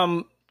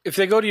you, if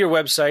they go to your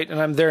website,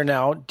 and I'm there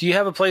now, do you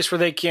have a place where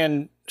they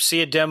can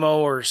see a demo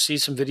or see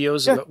some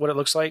videos of what it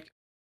looks like?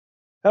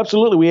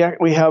 Absolutely. We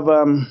have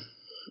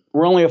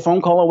we're only a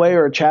phone call away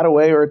or a chat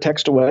away or a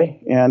text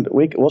away, and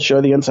we'll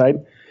share the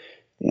inside.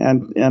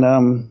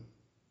 And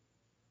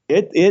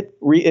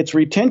it's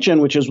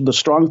retention, which is the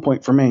strong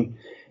point for me.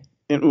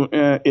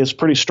 It is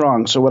pretty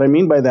strong. So what I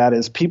mean by that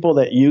is people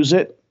that use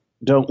it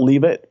don't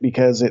leave it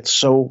because its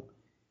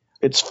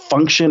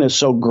function is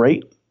so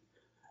great.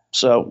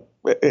 So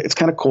it's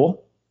kind of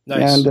cool.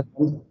 Nice.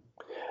 And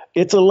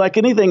it's like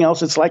anything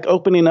else. It's like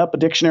opening up a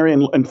dictionary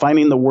and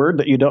finding the word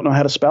that you don't know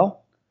how to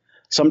spell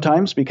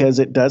sometimes because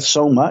it does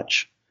so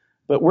much.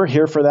 But we're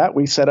here for that.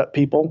 We set up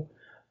people,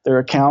 their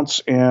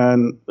accounts,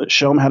 and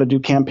show them how to do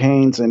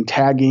campaigns and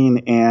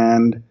tagging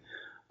and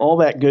all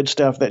that good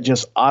stuff that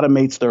just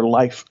automates their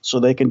life so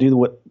they can do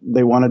what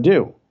they want to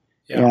do.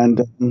 Yeah.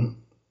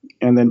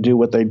 And then do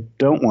what they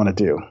don't want to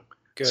do.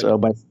 Good. So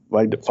by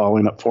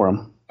following up for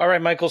them. All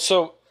right, Michael.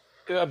 So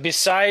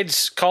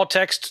besides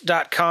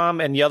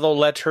calltext.com and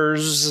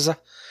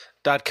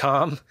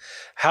yellowletters.com,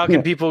 how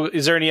can people,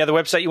 is there any other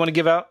website you want to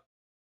give out?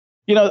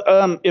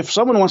 If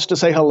someone wants to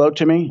say hello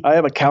to me, I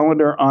have a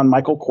calendar on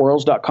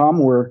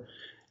michaelquarles.com where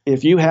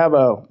if you have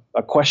a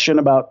question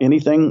about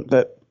anything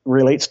that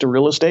relates to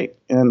real estate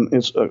and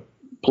is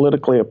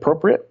politically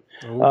appropriate,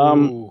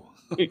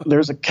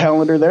 there's a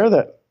calendar there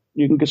that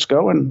you can just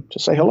go and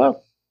just say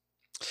hello.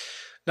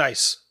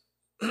 Nice.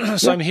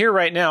 So I'm here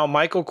right now,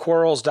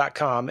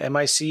 michaelquarles.com,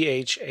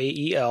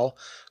 Michael.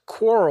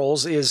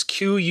 Quarles is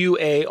Quarles.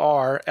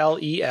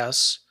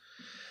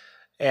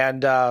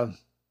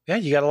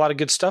 And you got a lot of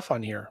good stuff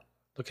on here,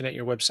 looking at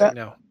your website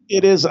now.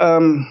 It is, I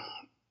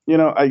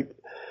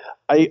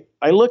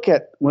look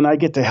at when I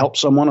get to help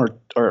someone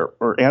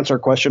or answer a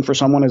question for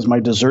someone as my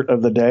dessert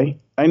of the day.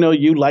 I know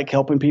you like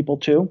helping people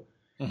too.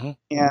 Mm-hmm.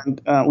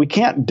 And we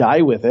can't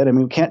die with it. I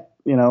mean, we can't,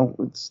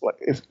 it's like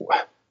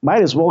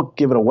might as well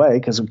give it away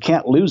because we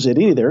can't lose it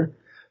either.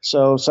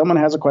 So someone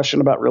has a question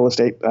about real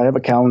estate. I have a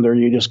calendar.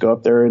 You just go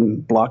up there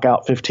and block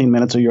out 15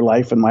 minutes of your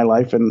life and my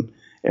life, and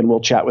we'll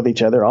chat with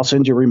each other. I'll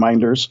send you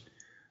reminders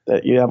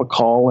that you have a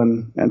call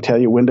and tell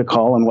you when to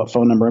call and what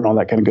phone number and all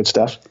that kind of good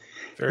stuff.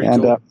 Very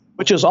cool.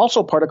 Which is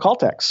also part of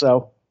Calltext.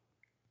 So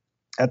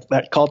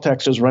that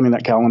Calltext is running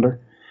that calendar.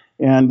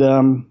 And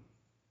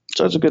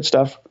so it's good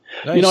stuff.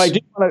 Nice.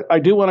 I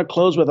do want to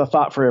close with a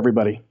thought for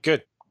everybody.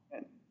 Good.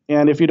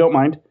 And if you don't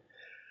mind,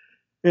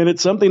 and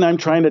it's something I'm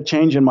trying to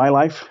change in my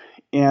life.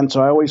 And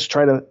so I always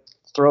try to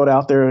throw it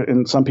out there,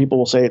 and some people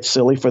will say it's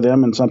silly for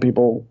them and some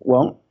people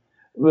won't.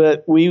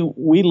 But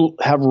we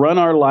have run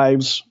our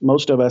lives,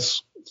 most of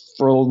us,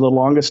 for the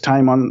longest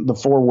time on the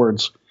 4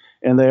 words,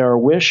 and they are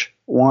wish,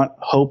 want,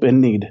 hope,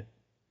 and need.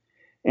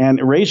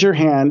 And raise your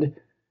hand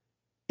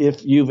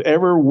if you've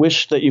ever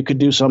wished that you could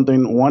do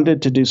something,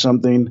 wanted to do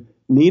something,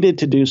 needed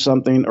to do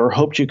something, or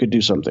hoped you could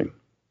do something.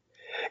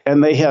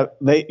 And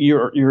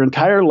your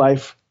entire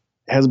life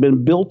has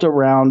been built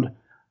around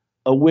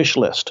a wish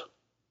list.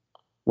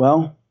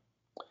 Well,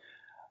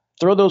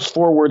 throw those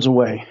 4 words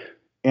away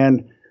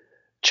and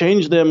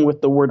change them with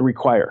the word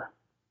require.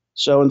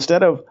 So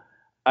instead of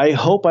I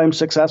hope I'm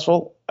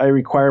successful, I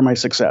require my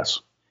success.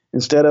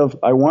 Instead of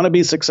I want to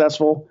be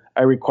successful,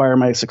 I require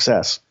my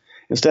success.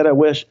 Instead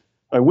of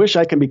I wish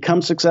I can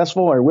become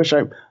successful, or I wish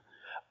I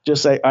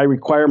just say I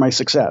require my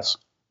success.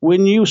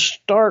 When you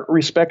start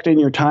respecting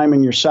your time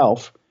and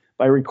yourself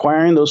by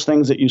requiring those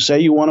things that you say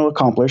you want to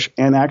accomplish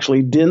and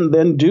actually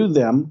then do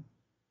them,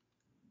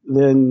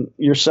 then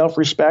your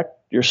self-respect,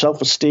 your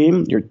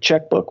self-esteem, your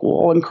checkbook will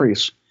all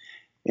increase.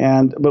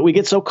 But we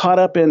get so caught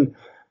up in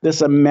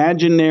this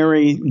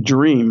imaginary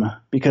dream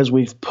because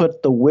we've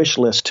put the wish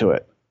list to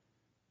it.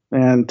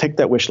 And take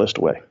that wish list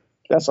away.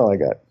 That's all I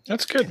got.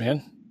 That's good,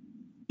 man.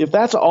 If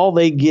that's all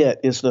they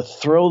get is to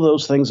throw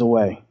those things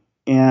away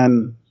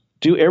and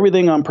do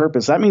everything on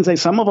purpose, that means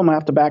some of them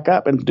have to back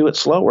up and do it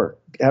slower,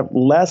 have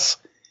less,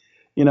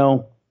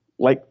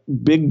 like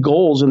big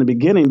goals in the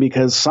beginning,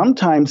 because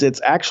sometimes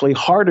it's actually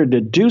harder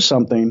to do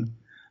something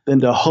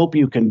than to hope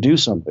you can do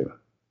something.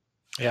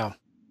 Yeah.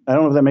 I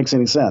don't know if that makes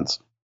any sense.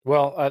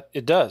 Well,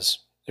 it does.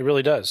 It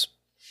really does.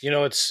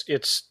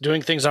 It's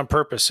doing things on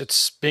purpose.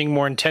 It's being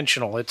more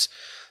intentional. It's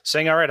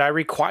saying, all right, I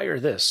require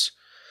this.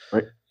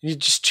 Right. You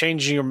just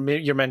change your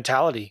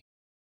mentality.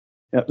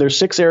 Yeah, there's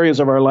 6 areas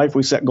of our life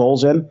we set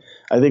goals in.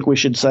 I think we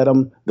should set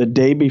them the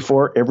day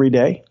before every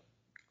day,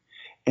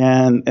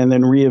 and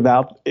then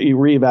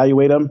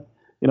reevaluate them.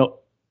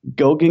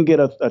 Go and get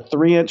a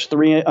 3-inch,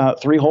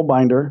 3-hole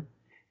binder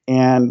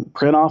and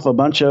print off a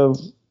bunch of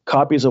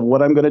copies of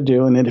what I'm going to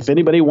do. And then if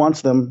anybody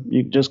wants them,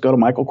 you just go to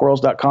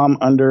michaelquarles.com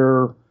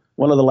under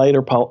one of the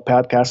later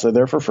podcasts. They're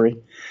there for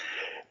free.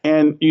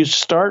 And you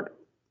start,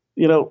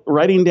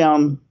 writing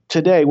down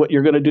today what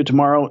you're going to do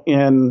tomorrow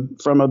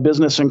from a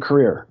business and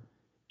career,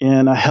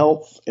 in a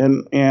health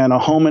and a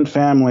home and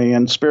family,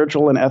 and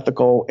spiritual and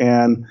ethical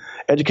and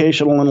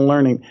educational and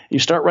learning. You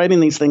start writing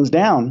these things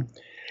down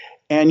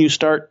and you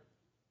start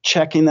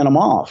checking them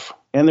off.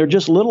 And they're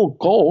just little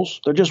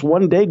goals. They're just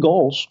one-day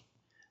goals.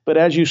 But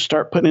as you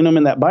start putting them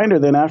in that binder,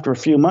 then after a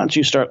few months,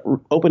 you start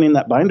opening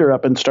that binder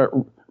up and start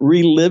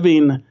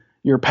reliving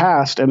your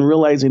past and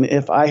realizing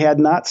if I had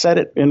not said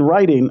it in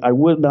writing, I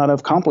would not have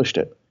accomplished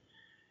it.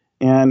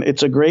 And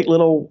it's a great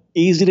little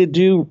easy to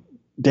do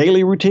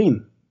daily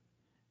routine.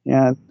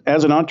 And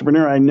as an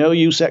entrepreneur, I know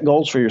you set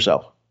goals for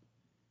yourself.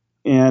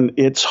 And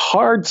it's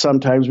hard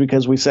sometimes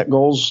because we set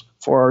goals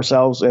for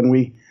ourselves and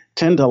we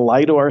tend to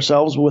lie to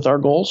ourselves with our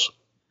goals.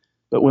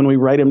 But when we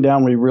write them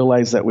down, we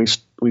realize that we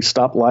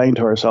stop lying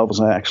to ourselves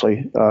and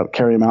actually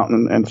carry them out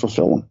and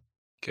fulfill them.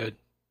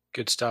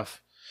 Good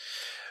stuff.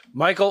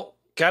 Michael,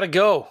 got to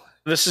go.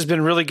 This has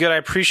been really good. I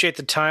appreciate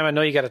the time. I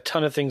know you got a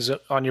ton of things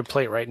on your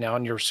plate right now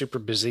and you're super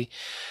busy.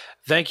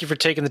 Thank you for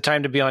taking the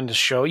time to be on the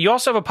show. You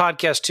also have a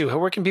podcast too.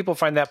 Where can people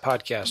find that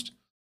podcast?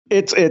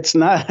 It's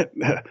not,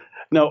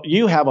 no,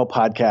 you have a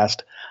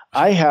podcast.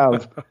 I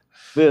have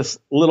this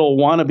little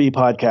wannabe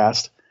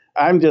podcast.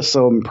 I'm just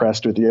so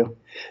impressed with you.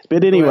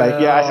 But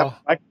anyway, yeah, I have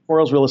Michael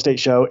Quarles Real Estate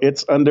Show.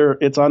 It's on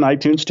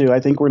iTunes too. I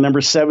think we're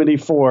number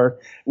 74,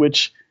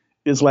 which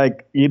is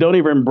like, you don't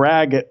even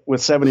brag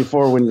with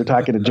 74 when you're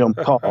talking to Joe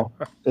McCall.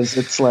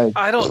 It's like,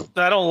 I don't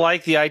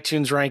like the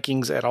iTunes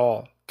rankings at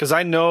all, because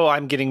I know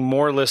I'm getting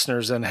more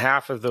listeners than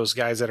half of those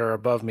guys that are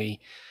above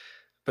me,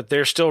 but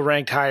they're still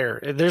ranked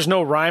higher. There's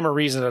no rhyme or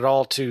reason at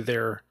all to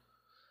their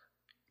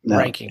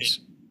rankings.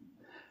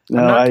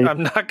 No,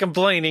 I'm not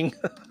complaining.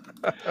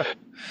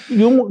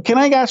 Can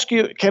I ask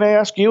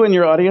you and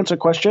your audience a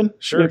question?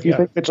 Sure. If you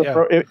think it's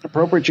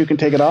appropriate, you can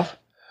take it off.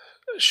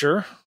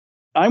 Sure.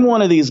 I'm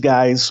one of these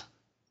guys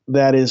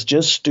that is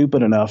just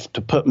stupid enough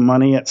to put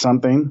money at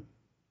something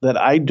that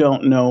I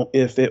don't know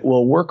if it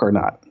will work or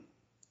not.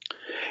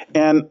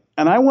 And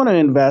I want to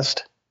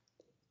invest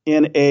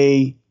in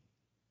a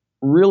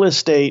real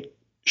estate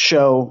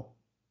show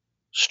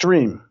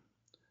stream,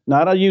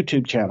 not a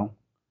YouTube channel,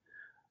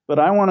 but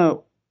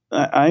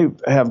I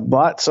have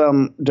bought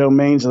some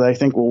domains that I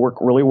think will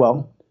work really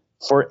well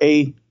for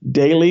a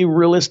daily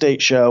real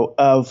estate show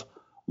of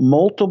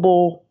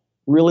multiple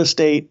real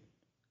estate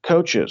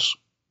coaches.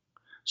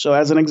 So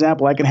as an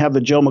example, I can have the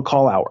Joe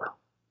McCall hour,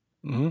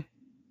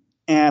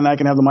 and I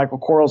can have the Michael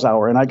Quarles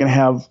hour, and I can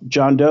have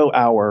John Doe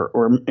hour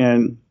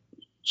and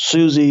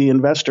Susie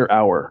Investor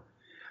hour,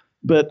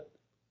 but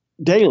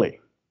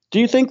daily. Do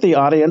you think the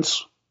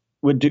audience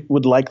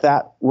would like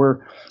that,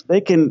 where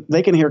they can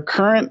hear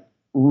current,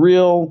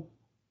 real,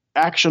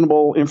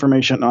 actionable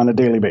information on a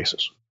daily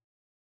basis?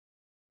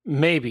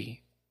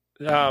 Maybe.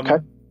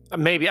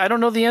 Maybe. I don't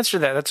know the answer to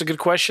that. That's a good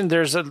question.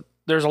 There's a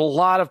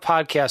lot of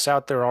podcasts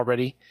out there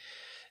already.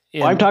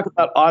 Well, I'm talking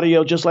about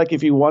audio, just like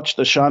if you watch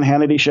the Sean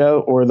Hannity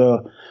show or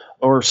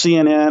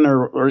CNN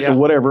or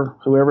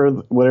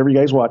whatever you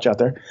guys watch out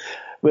there.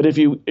 But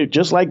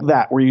just like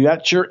that, where you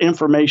got your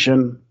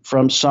information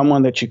from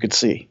someone that you could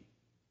see,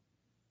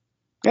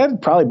 that'd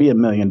probably be $1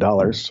 million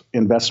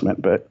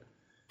investment. But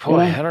boy,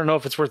 I don't know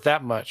if it's worth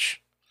that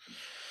much.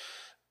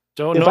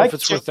 Don't know if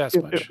it's worth that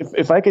much.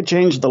 If I could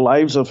change the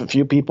lives of a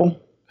few people,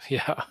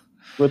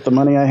 with the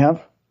money I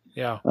have,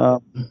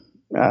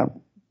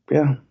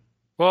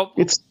 Well,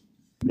 it's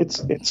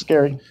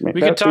scary.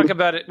 We could talk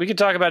about it. We could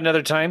talk about it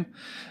another time.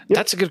 Yep.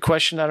 That's a good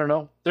question. I don't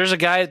know. There's a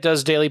guy that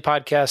does daily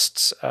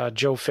podcasts,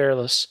 Joe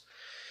Fairless.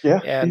 Yeah.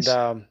 And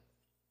I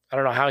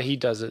don't know how he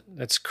does it.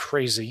 That's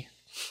crazy.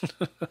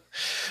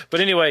 But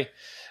anyway,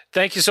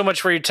 thank you so much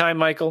for your time,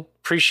 Michael.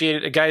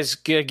 Appreciate it. Guys,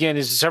 again,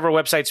 there's several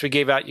websites we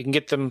gave out. You can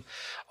get them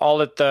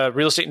all at the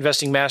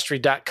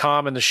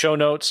realestateinvestingmastery.com in the show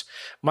notes,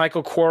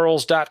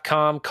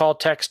 michaelquarles.com,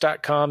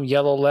 calltext.com,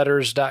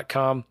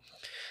 yellowletters.com.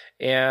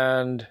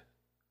 And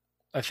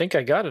I think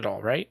I got it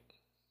all right.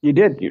 You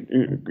did.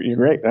 You're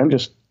great. I'm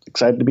just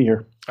excited to be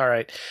here. All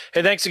right.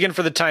 Hey, thanks again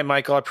for the time,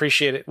 Michael. I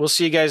appreciate it. We'll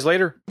see you guys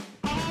later.